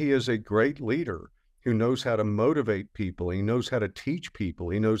 He is a great leader who knows how to motivate people. He knows how to teach people.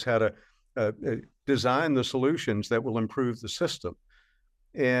 He knows how to design the solutions that will improve the system.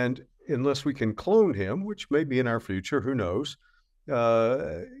 And unless we can clone him, which may be in our future, who knows,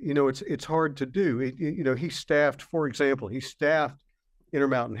 it's hard to do. He staffed, for example,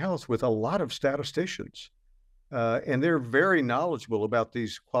 Intermountain Health with a lot of statisticians. And they're very knowledgeable about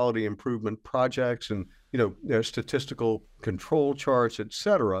these quality improvement projects and, their statistical control charts, et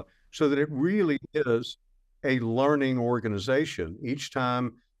cetera, so that it really is a learning organization. Each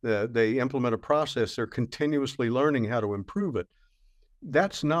time they implement a process, they're continuously learning how to improve it.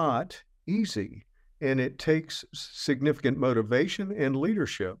 That's not easy, and it takes significant motivation and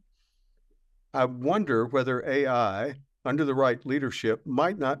leadership. I wonder whether AI, under the right leadership,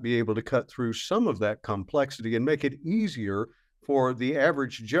 might not be able to cut through some of that complexity and make it easier for the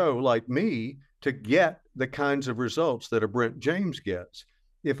average Joe like me to get the kinds of results that a Brent James gets.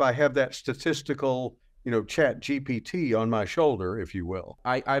 If I have that statistical, Chat GPT on my shoulder, if you will.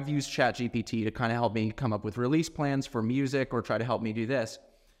 I've used Chat GPT to kind of help me come up with release plans for music or try to help me do this.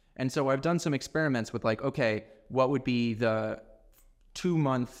 And so I've done some experiments with okay, what would be the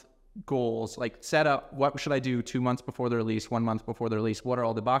 2-month goals, set up what should I do 2 months before the release, 1 month before the release, what are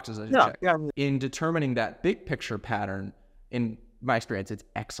all the boxes I should check? Yeah. In determining that big picture pattern, in my experience, it's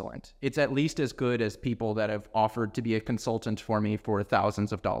excellent. It's at least as good as people that have offered to be a consultant for me for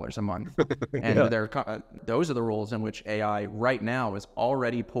thousands of dollars a month. And those are the roles in which AI right now is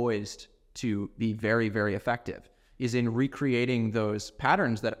already poised to be very, very effective, is in recreating those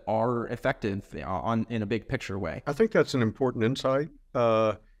patterns that are effective in a big picture way. I think that's an important insight.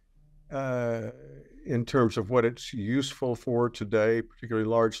 In terms of what it's useful for today, particularly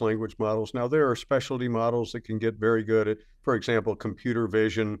large language models. Now, there are specialty models that can get very good at, for example, computer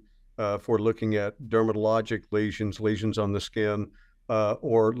vision for looking at dermatologic lesions on the skin,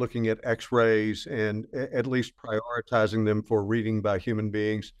 or looking at x-rays and at least prioritizing them for reading by human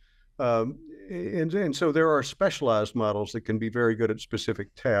beings. And so there are specialized models that can be very good at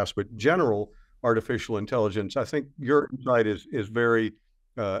specific tasks, but general artificial intelligence, I think your insight is very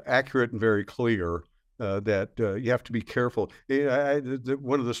accurate and very clear. That you have to be careful.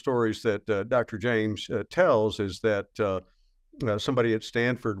 One of the stories that Dr. James tells is that somebody at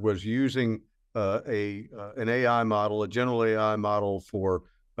Stanford was using an AI model, a general AI model for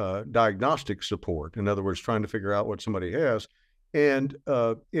diagnostic support. In other words, trying to figure out what somebody has. And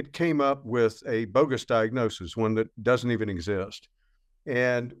it came up with a bogus diagnosis, one that doesn't even exist.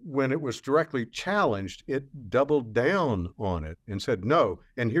 And when it was directly challenged, it doubled down on it and said, no,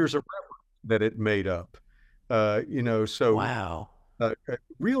 and here's a reference that it made up, so wow,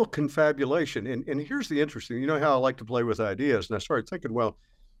 real confabulation. And here's the interesting, how I like to play with ideas. And I started thinking, well,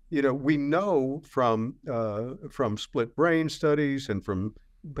 we know from split brain studies and from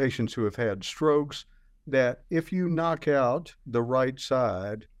patients who have had strokes that if you knock out the right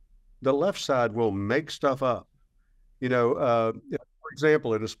side, the left side will make stuff up. For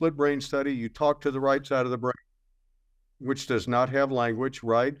example, in a split brain study, you talk to the right side of the brain, which does not have language,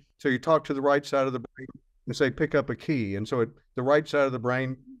 right? So you talk to the right side of the brain and say, pick up a key. And so the right side of the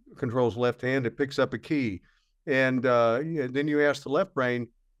brain controls left hand, it picks up a key. And then you ask the left brain,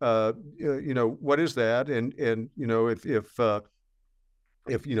 what is that? And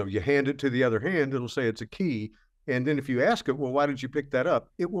if you hand it to the other hand, it'll say it's a key. And then if you ask it, well, why did you pick that up?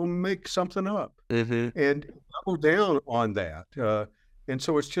 It will make something up and double down on that. And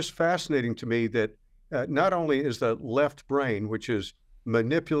so it's just fascinating to me that not only is the left brain, which is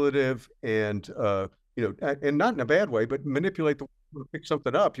manipulative and and not in a bad way, but manipulate the pick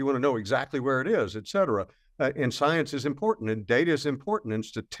something up. You want to know exactly where it is, et cetera. And science is important, and data is important, and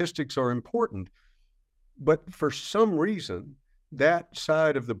statistics are important. But for some reason, that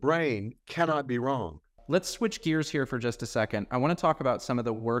side of the brain cannot be wrong. Let's switch gears here for just a second. I want to talk about some of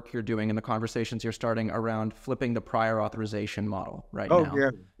the work you're doing and the conversations you're starting around flipping the prior authorization model right now.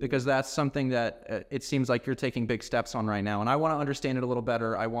 Yeah. Because that's something that it seems like you're taking big steps on right now. And I want to understand it a little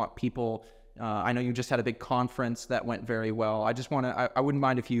better. I want people, I know you just had a big conference that went very well. I wouldn't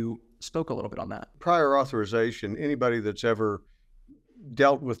mind if you spoke a little bit on that. Prior authorization, anybody that's ever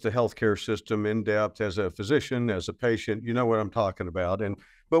dealt with the healthcare system in depth as a physician, as a patient, you know what I'm talking about.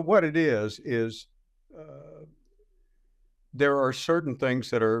 But what it is there are certain things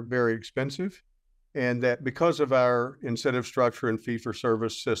that are very expensive, and that because of our incentive structure and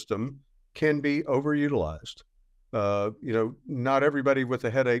fee-for-service system can be overutilized. Not everybody with a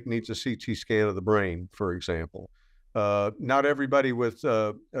headache needs a CT scan of the brain, for example. Not everybody with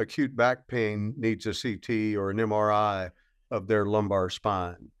acute back pain needs a CT or an MRI of their lumbar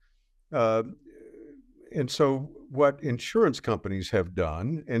spine. And so what insurance companies have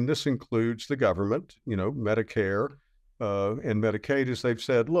done, and this includes the government, Medicare and Medicaid, is they've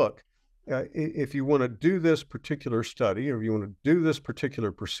said, look, if you want to do this particular study or you want to do this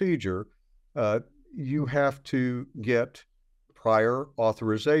particular procedure, you have to get prior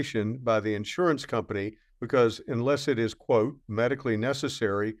authorization by the insurance company, because unless it is, quote, medically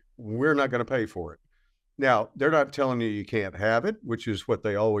necessary, we're not going to pay for it. Now, they're not telling you can't have it, which is what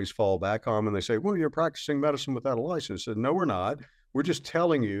they always fall back on when they say, well, you're practicing medicine without a license. And no, we're not. We're just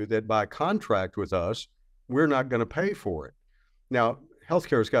telling you that by contract with us, we're not going to pay for it. Now,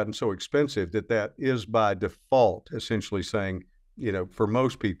 healthcare has gotten so expensive that is by default essentially saying, for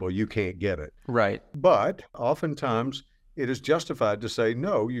most people, you can't get it. Right. But oftentimes it is justified to say,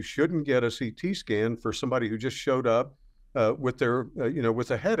 no, you shouldn't get a CT scan for somebody who just showed up with their,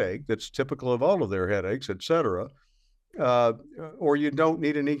 with a headache that's typical of all of their headaches, et cetera. Or you don't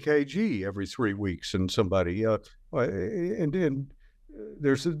need an EKG every 3 weeks in somebody. And then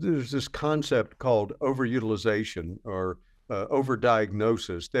there's this concept called overutilization or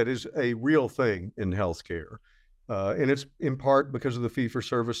overdiagnosis that is a real thing in healthcare. And it's in part because of the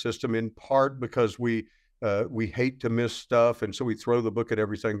fee-for-service system, in part because we hate to miss stuff, and so we throw the book at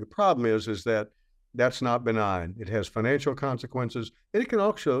everything. The problem is that that's not benign. It has financial consequences, and it can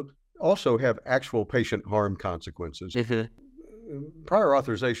also have actual patient harm consequences. Prior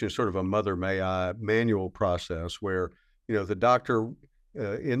authorization is sort of a mother may I manual process where, the doctor,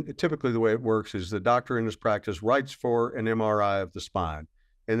 typically the way it works is the doctor in his practice writes for an MRI of the spine,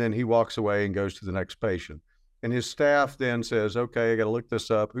 and then he walks away and goes to the next patient. And his staff then says, okay, I got to look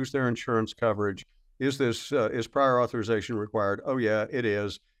this up. Who's their insurance coverage? Is prior authorization required? Oh yeah, it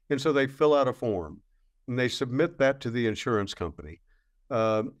is. And so they fill out a form and they submit that to the insurance company.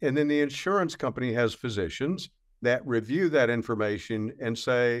 And then the insurance company has physicians that review that information and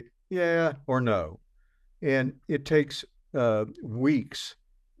say, yeah or no. And it takes weeks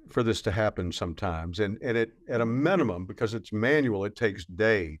for this to happen sometimes. And it, at a minimum, because it's manual, it takes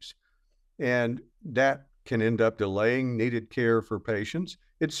days. And that can end up delaying needed care for patients.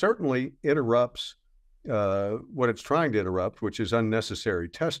 It certainly interrupts what it's trying to interrupt, which is unnecessary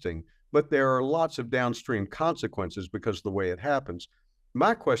testing. But there are lots of downstream consequences because of the way it happens.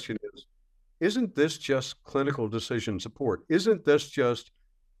 My question is, isn't this just clinical decision support? Isn't this just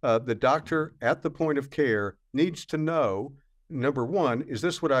the doctor at the point of care needs to know, number one, is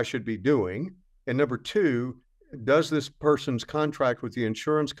this what I should be doing? And number two, does this person's contract with the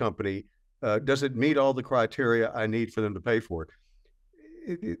insurance company, does it meet all the criteria I need for them to pay for it?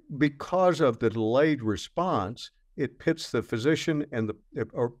 Because of the delayed response, it pits the physician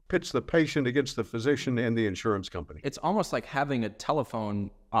or pits the patient against the physician and the insurance company. It's almost like having a telephone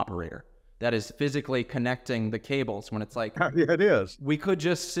operator that is physically connecting the cables when it's like, yeah, it is. We could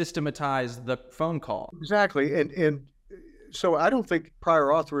just systematize the phone call. Exactly. And so I don't think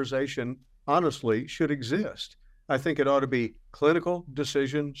prior authorization honestly should exist. I think it ought to be clinical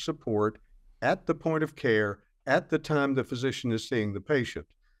decision support at the point of care at the time the physician is seeing the patient.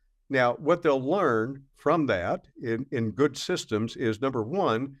 Now, what they'll learn from that in good systems is, number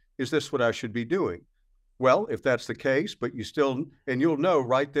one, is this what I should be doing? Well, if that's the case, but you still, and you'll know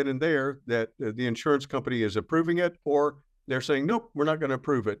right then and there that the insurance company is approving it, or they're saying, nope, we're not going to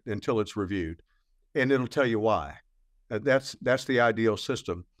approve it until it's reviewed. And it'll tell you why. That's the ideal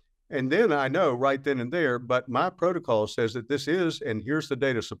system. And then I know right then and there, but my protocol says that this is, and here's the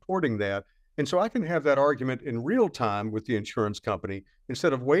data supporting that. And so I can have that argument in real time with the insurance company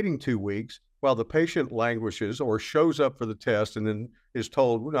instead of waiting 2 weeks while the patient languishes or shows up for the test and then is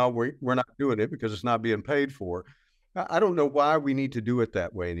told, no, we're not doing it because it's not being paid for. I don't know why we need to do it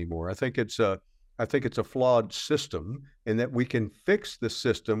that way anymore. I think it's a flawed system, and that we can fix the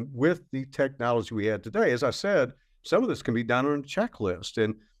system with the technology we have today. As I said, some of this can be done on a checklist.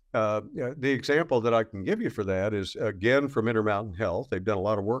 And the example that I can give you for that is, again, from Intermountain Health. They've done a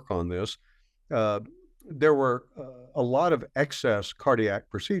lot of work on this. There were a lot of excess cardiac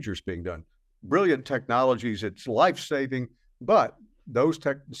procedures being done. Brilliant technologies, it's life-saving, but those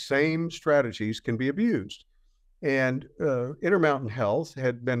same strategies can be abused. And Intermountain Health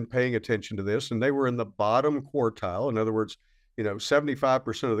had been paying attention to this, and they were in the bottom quartile. In other words,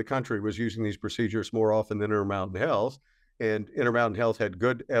 75% of the country was using these procedures more often than Intermountain Health. And Intermountain Health had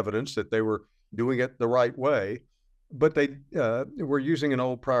good evidence that they were doing it the right way. But they were using an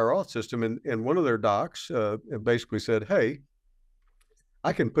old prior auth system, and one of their docs basically said, hey,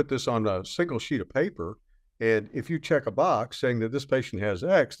 I can put this on a single sheet of paper, and if you check a box saying that this patient has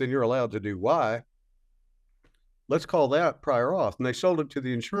X, then you're allowed to do Y. Let's call that prior auth. And they sold it to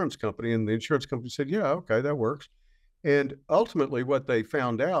the insurance company, and the insurance company said, yeah, okay, that works. And ultimately what they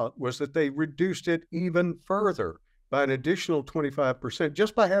found out was that they reduced it even further by an additional 25%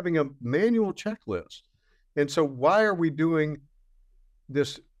 just by having a manual checklist. And so why are we doing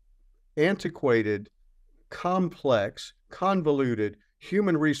this antiquated, complex, convoluted,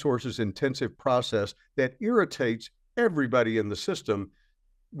 human resources intensive process that irritates everybody in the system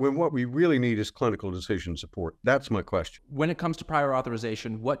when what we really need is clinical decision support? That's my question. When it comes to prior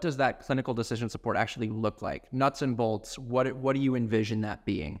authorization, what does that clinical decision support actually look like? Nuts and bolts, what do you envision that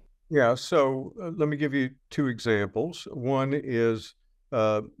being? Yeah, so let me give you 2 examples. One is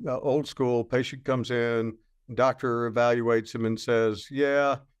old school, patient comes in, doctor evaluates him and says,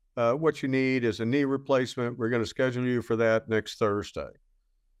 yeah, what you need is a knee replacement. We're going to schedule you for that next Thursday.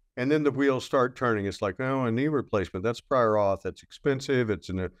 And then the wheels start turning. It's like, no, a knee replacement, that's prior auth. That's expensive. It's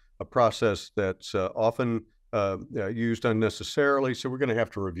a process that's often used unnecessarily. So we're going to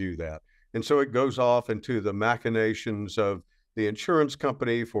have to review that. And so it goes off into the machinations of the insurance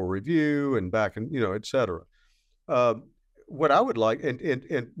company for review and back and, et cetera. What I would like,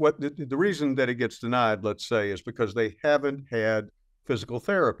 and what the reason that it gets denied, let's say, is because they haven't had physical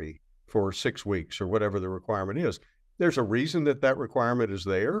therapy for 6 weeks or whatever the requirement is. There's a reason that requirement is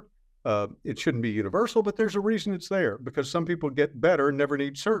there. It shouldn't be universal, but there's a reason it's there, because some people get better and never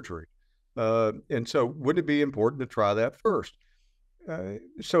need surgery. And so wouldn't it be important to try that first?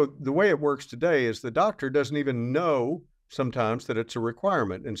 So the way it works today is the doctor doesn't even know sometimes that it's a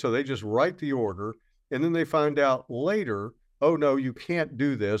requirement. And so they just write the order, and then they find out later, oh no, you can't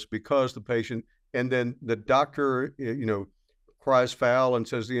do this because the patient, and then the doctor, cries foul and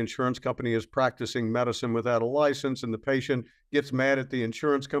says the insurance company is practicing medicine without a license, and the patient gets mad at the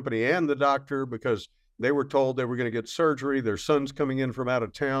insurance company and the doctor because they were told they were going to get surgery. Their son's coming in from out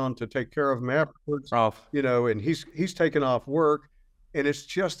of town to take care of them afterwards, and he's taken off work, and it's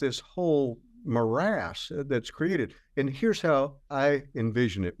just this whole morass that's created. And here's how I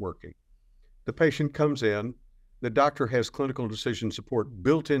envision it working. The patient comes in, the doctor has clinical decision support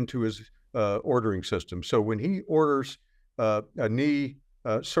built into his ordering system. So when he orders a knee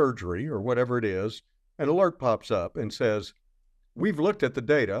surgery or whatever it is, an alert pops up and says, we've looked at the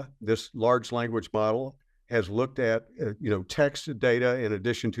data. This large language model has looked at, text data in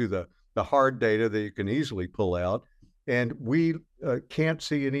addition to the hard data that you can easily pull out. And we can't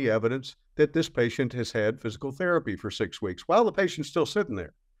see any evidence that this patient has had physical therapy for 6 weeks while the patient's still sitting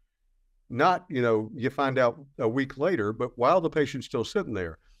there. Not, you find out a week later, but while the patient's still sitting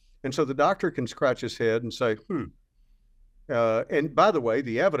there. And so the doctor can scratch his head and say, and by the way,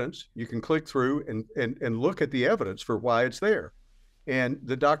 the evidence, you can click through and look at the evidence for why it's there. And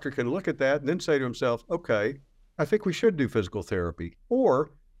the doctor can look at that and then say to himself, okay, I think we should do physical therapy.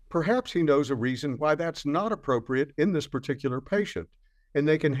 Or perhaps he knows a reason why that's not appropriate in this particular patient. And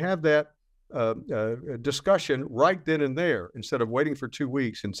they can have that discussion right then and there instead of waiting for 2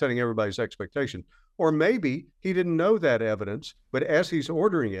 weeks and setting everybody's expectation. Or maybe he didn't know that evidence, but as he's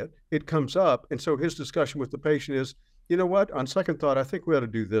ordering it, it comes up. And so his discussion with the patient is, you know what, on second thought, I think we ought to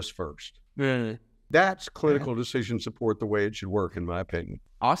do this first. That's clinical decision support the way it should work, in my opinion.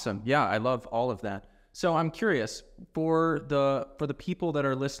 Awesome. Yeah, I love all of that. So I'm curious, for the people that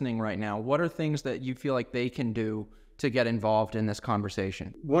are listening right now, what are things that you feel like they can do to get involved in this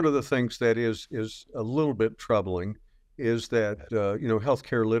conversation? One of the things that is a little bit troubling is that,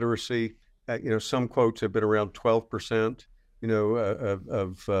 healthcare literacy, some quotes have been around 12%,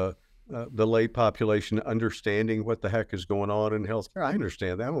 of the lay population understanding what the heck is going on in healthcare. I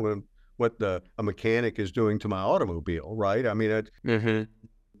understand that. I don't know what a mechanic is doing to my automobile, right? I mean,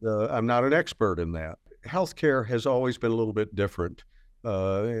 I'm not an expert in that. Healthcare has always been a little bit different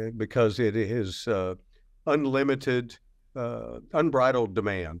because it is unlimited, unbridled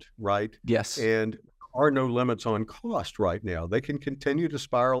demand, right? Yes. And there are no limits on cost right now. They can continue to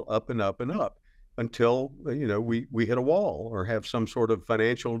spiral up and up and up until, we hit a wall or have some sort of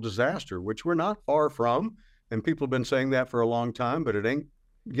financial disaster, which we're not far from. And people have been saying that for a long time, but it ain't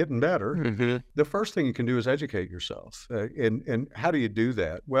getting better. The first thing you can do is educate yourself. And how do you do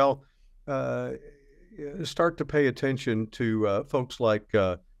that? Well, start to pay attention to folks like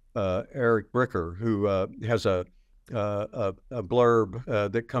Eric Bricker, who has a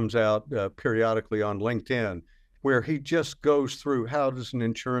blurb that comes out periodically on LinkedIn, where he just goes through how does an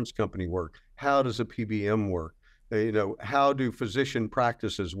insurance company work? How does a PBM work? How do physician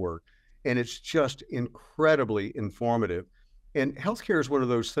practices work? And it's just incredibly informative. And healthcare is one of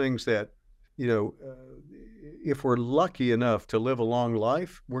those things that, if we're lucky enough to live a long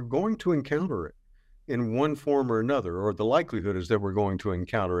life, we're going to encounter it in one form or another, or the likelihood is that we're going to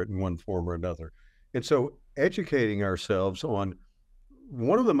encounter it in one form or another. And so educating ourselves on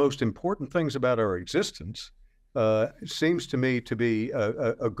one of the most important things about our existence seems to me to be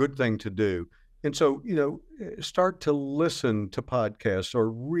a good thing to do. And so, start to listen to podcasts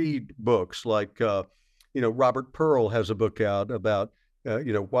or read books like, Robert Pearl has a book out about,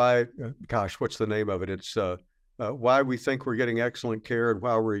 why, what's the name of it? It's why we think we're getting excellent care and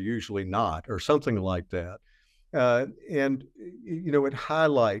why we're usually not, or something like that. And it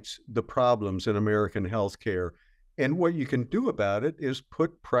highlights the problems in American healthcare. And what you can do about it is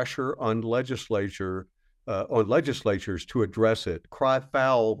put pressure on legislatures to address it. Cry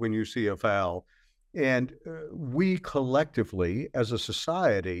foul when you see a foul. And we collectively, as a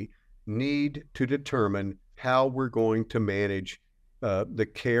society, need to determine how we're going to manage the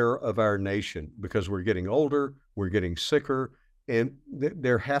care of our nation, because we're getting older, we're getting sicker, and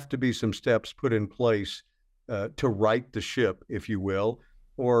there have to be some steps put in place to right the ship, if you will,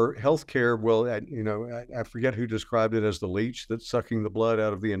 or healthcare will, I forget who described it as the leech that's sucking the blood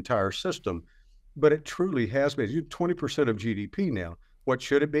out of the entire system, but it truly has been. 20% of GDP now. What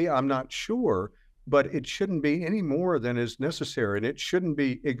should it be? I'm not sure, but it shouldn't be any more than is necessary, and it shouldn't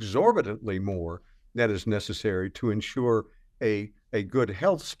be exorbitantly more than is necessary to ensure a good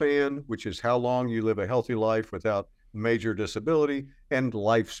health span, which is how long you live a healthy life without major disability, and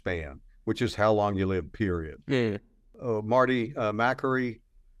lifespan, which is how long you live, period. Yeah. Marty Macari,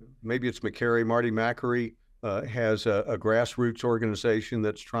 maybe it's McCary, Marty Macari has a grassroots organization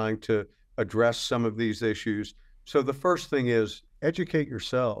that's trying to address some of these issues. So the first thing is educate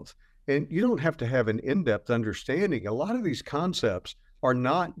yourselves. And you don't have to have an in-depth understanding. A lot of these concepts are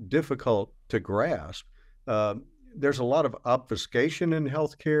not difficult to grasp. There's a lot of obfuscation in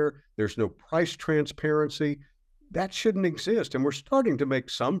healthcare. There's no price transparency. That shouldn't exist. And we're starting to make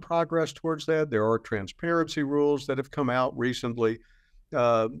some progress towards that. There are transparency rules that have come out recently.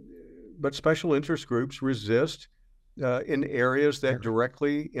 But special interest groups resist in areas that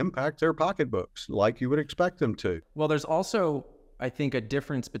directly impact their pocketbooks, like you would expect them to. Well, there's also, I think, a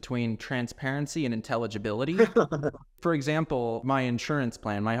difference between transparency and intelligibility. For example, my insurance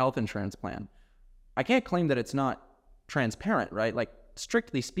plan, my health insurance plan, I can't claim that it's not transparent, right? Like,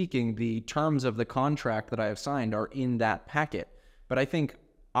 strictly speaking, the terms of the contract that I have signed are in that packet. But I think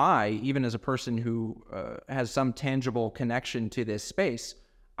even as a person who has some tangible connection to this space,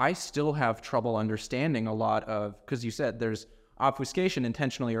 I still have trouble understanding a lot of, because you said there's obfuscation,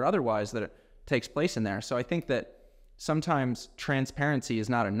 intentionally or otherwise, that it takes place in there. So I think that sometimes transparency is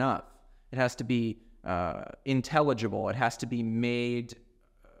not enough. It has to be intelligible. It has to be made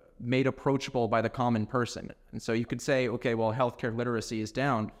approachable by the common person. And so you could say, okay, well, healthcare literacy is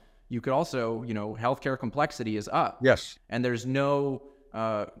down. You could also, healthcare complexity is up. Yes. And there's no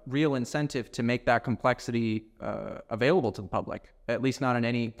real incentive to make that complexity available to the public, at least not in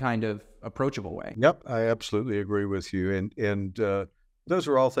any kind of approachable way. Yep, I absolutely agree with you. And those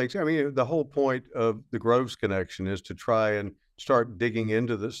are all things. I mean, the whole point of the Groves Connection is to try and start digging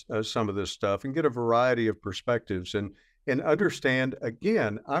into this, some of this stuff, and get a variety of perspectives and understand.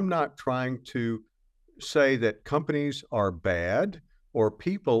 Again, I'm not trying to say that companies are bad or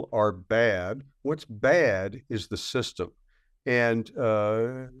people are bad. What's bad is the system, and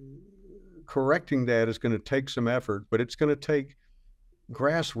correcting that is going to take some effort, but it's going to take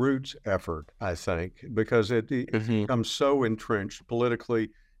grassroots effort, I think, because it becomes so entrenched politically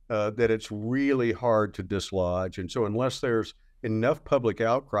that it's really hard to dislodge. And so unless there's enough public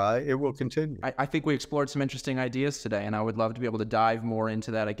outcry, it will continue. I think we explored some interesting ideas today, and I would love to be able to dive more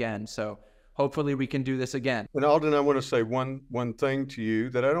into that again. So hopefully we can do this again. And Alden, I want to say one thing to you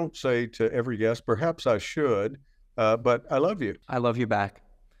that I don't say to every guest. Perhaps I should, but I love you. I love you back.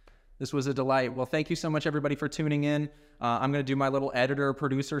 This was a delight. Well, thank you so much, everybody, for tuning in. I'm going to do my little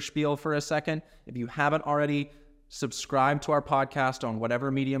editor-producer spiel for a second. If you haven't already, subscribe to our podcast on whatever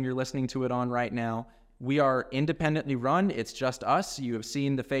medium you're listening to it on right now. We are independently run. It's just us. You have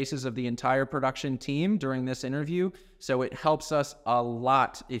seen the faces of the entire production team during this interview, so it helps us a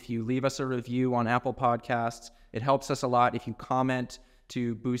lot if you leave us a review on Apple Podcasts. It helps us a lot if you comment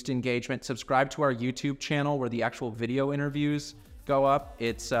to boost engagement. Subscribe to our YouTube channel where the actual video interviews go up.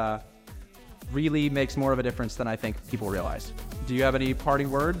 It's really makes more of a difference than I think people realize. Do you have any parting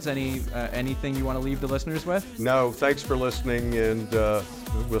words? Anything you want to leave the listeners with? No, thanks for listening, and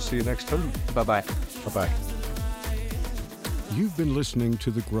we'll see you next time. Bye-bye. Bye-bye. You've been listening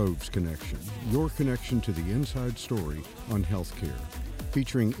to The Groves Connection, your connection to the inside story on healthcare,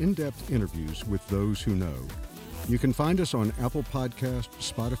 featuring in-depth interviews with those who know. You can find us on Apple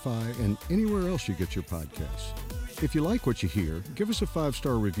Podcasts, Spotify, and anywhere else you get your podcasts. If you like what you hear, give us a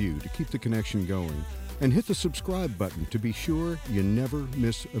 5-star review to keep the connection going, and hit the subscribe button to be sure you never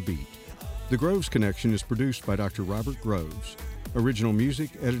miss a beat. The Groves Connection is produced by Dr. Robert Groves. Original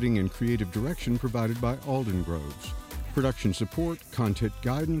music, editing, and creative direction provided by Alden Groves. Production support, content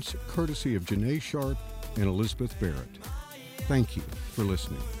guidance, courtesy of Janae Sharp and Elizabeth Barrett. Thank you for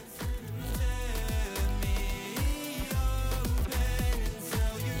listening.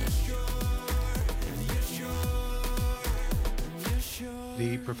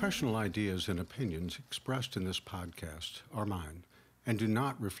 The professional ideas and opinions expressed in this podcast are mine and do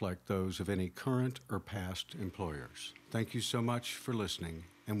not reflect those of any current or past employers. Thank you so much for listening,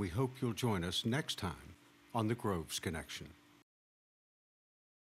 and we hope you'll join us next time on The Groves Connection.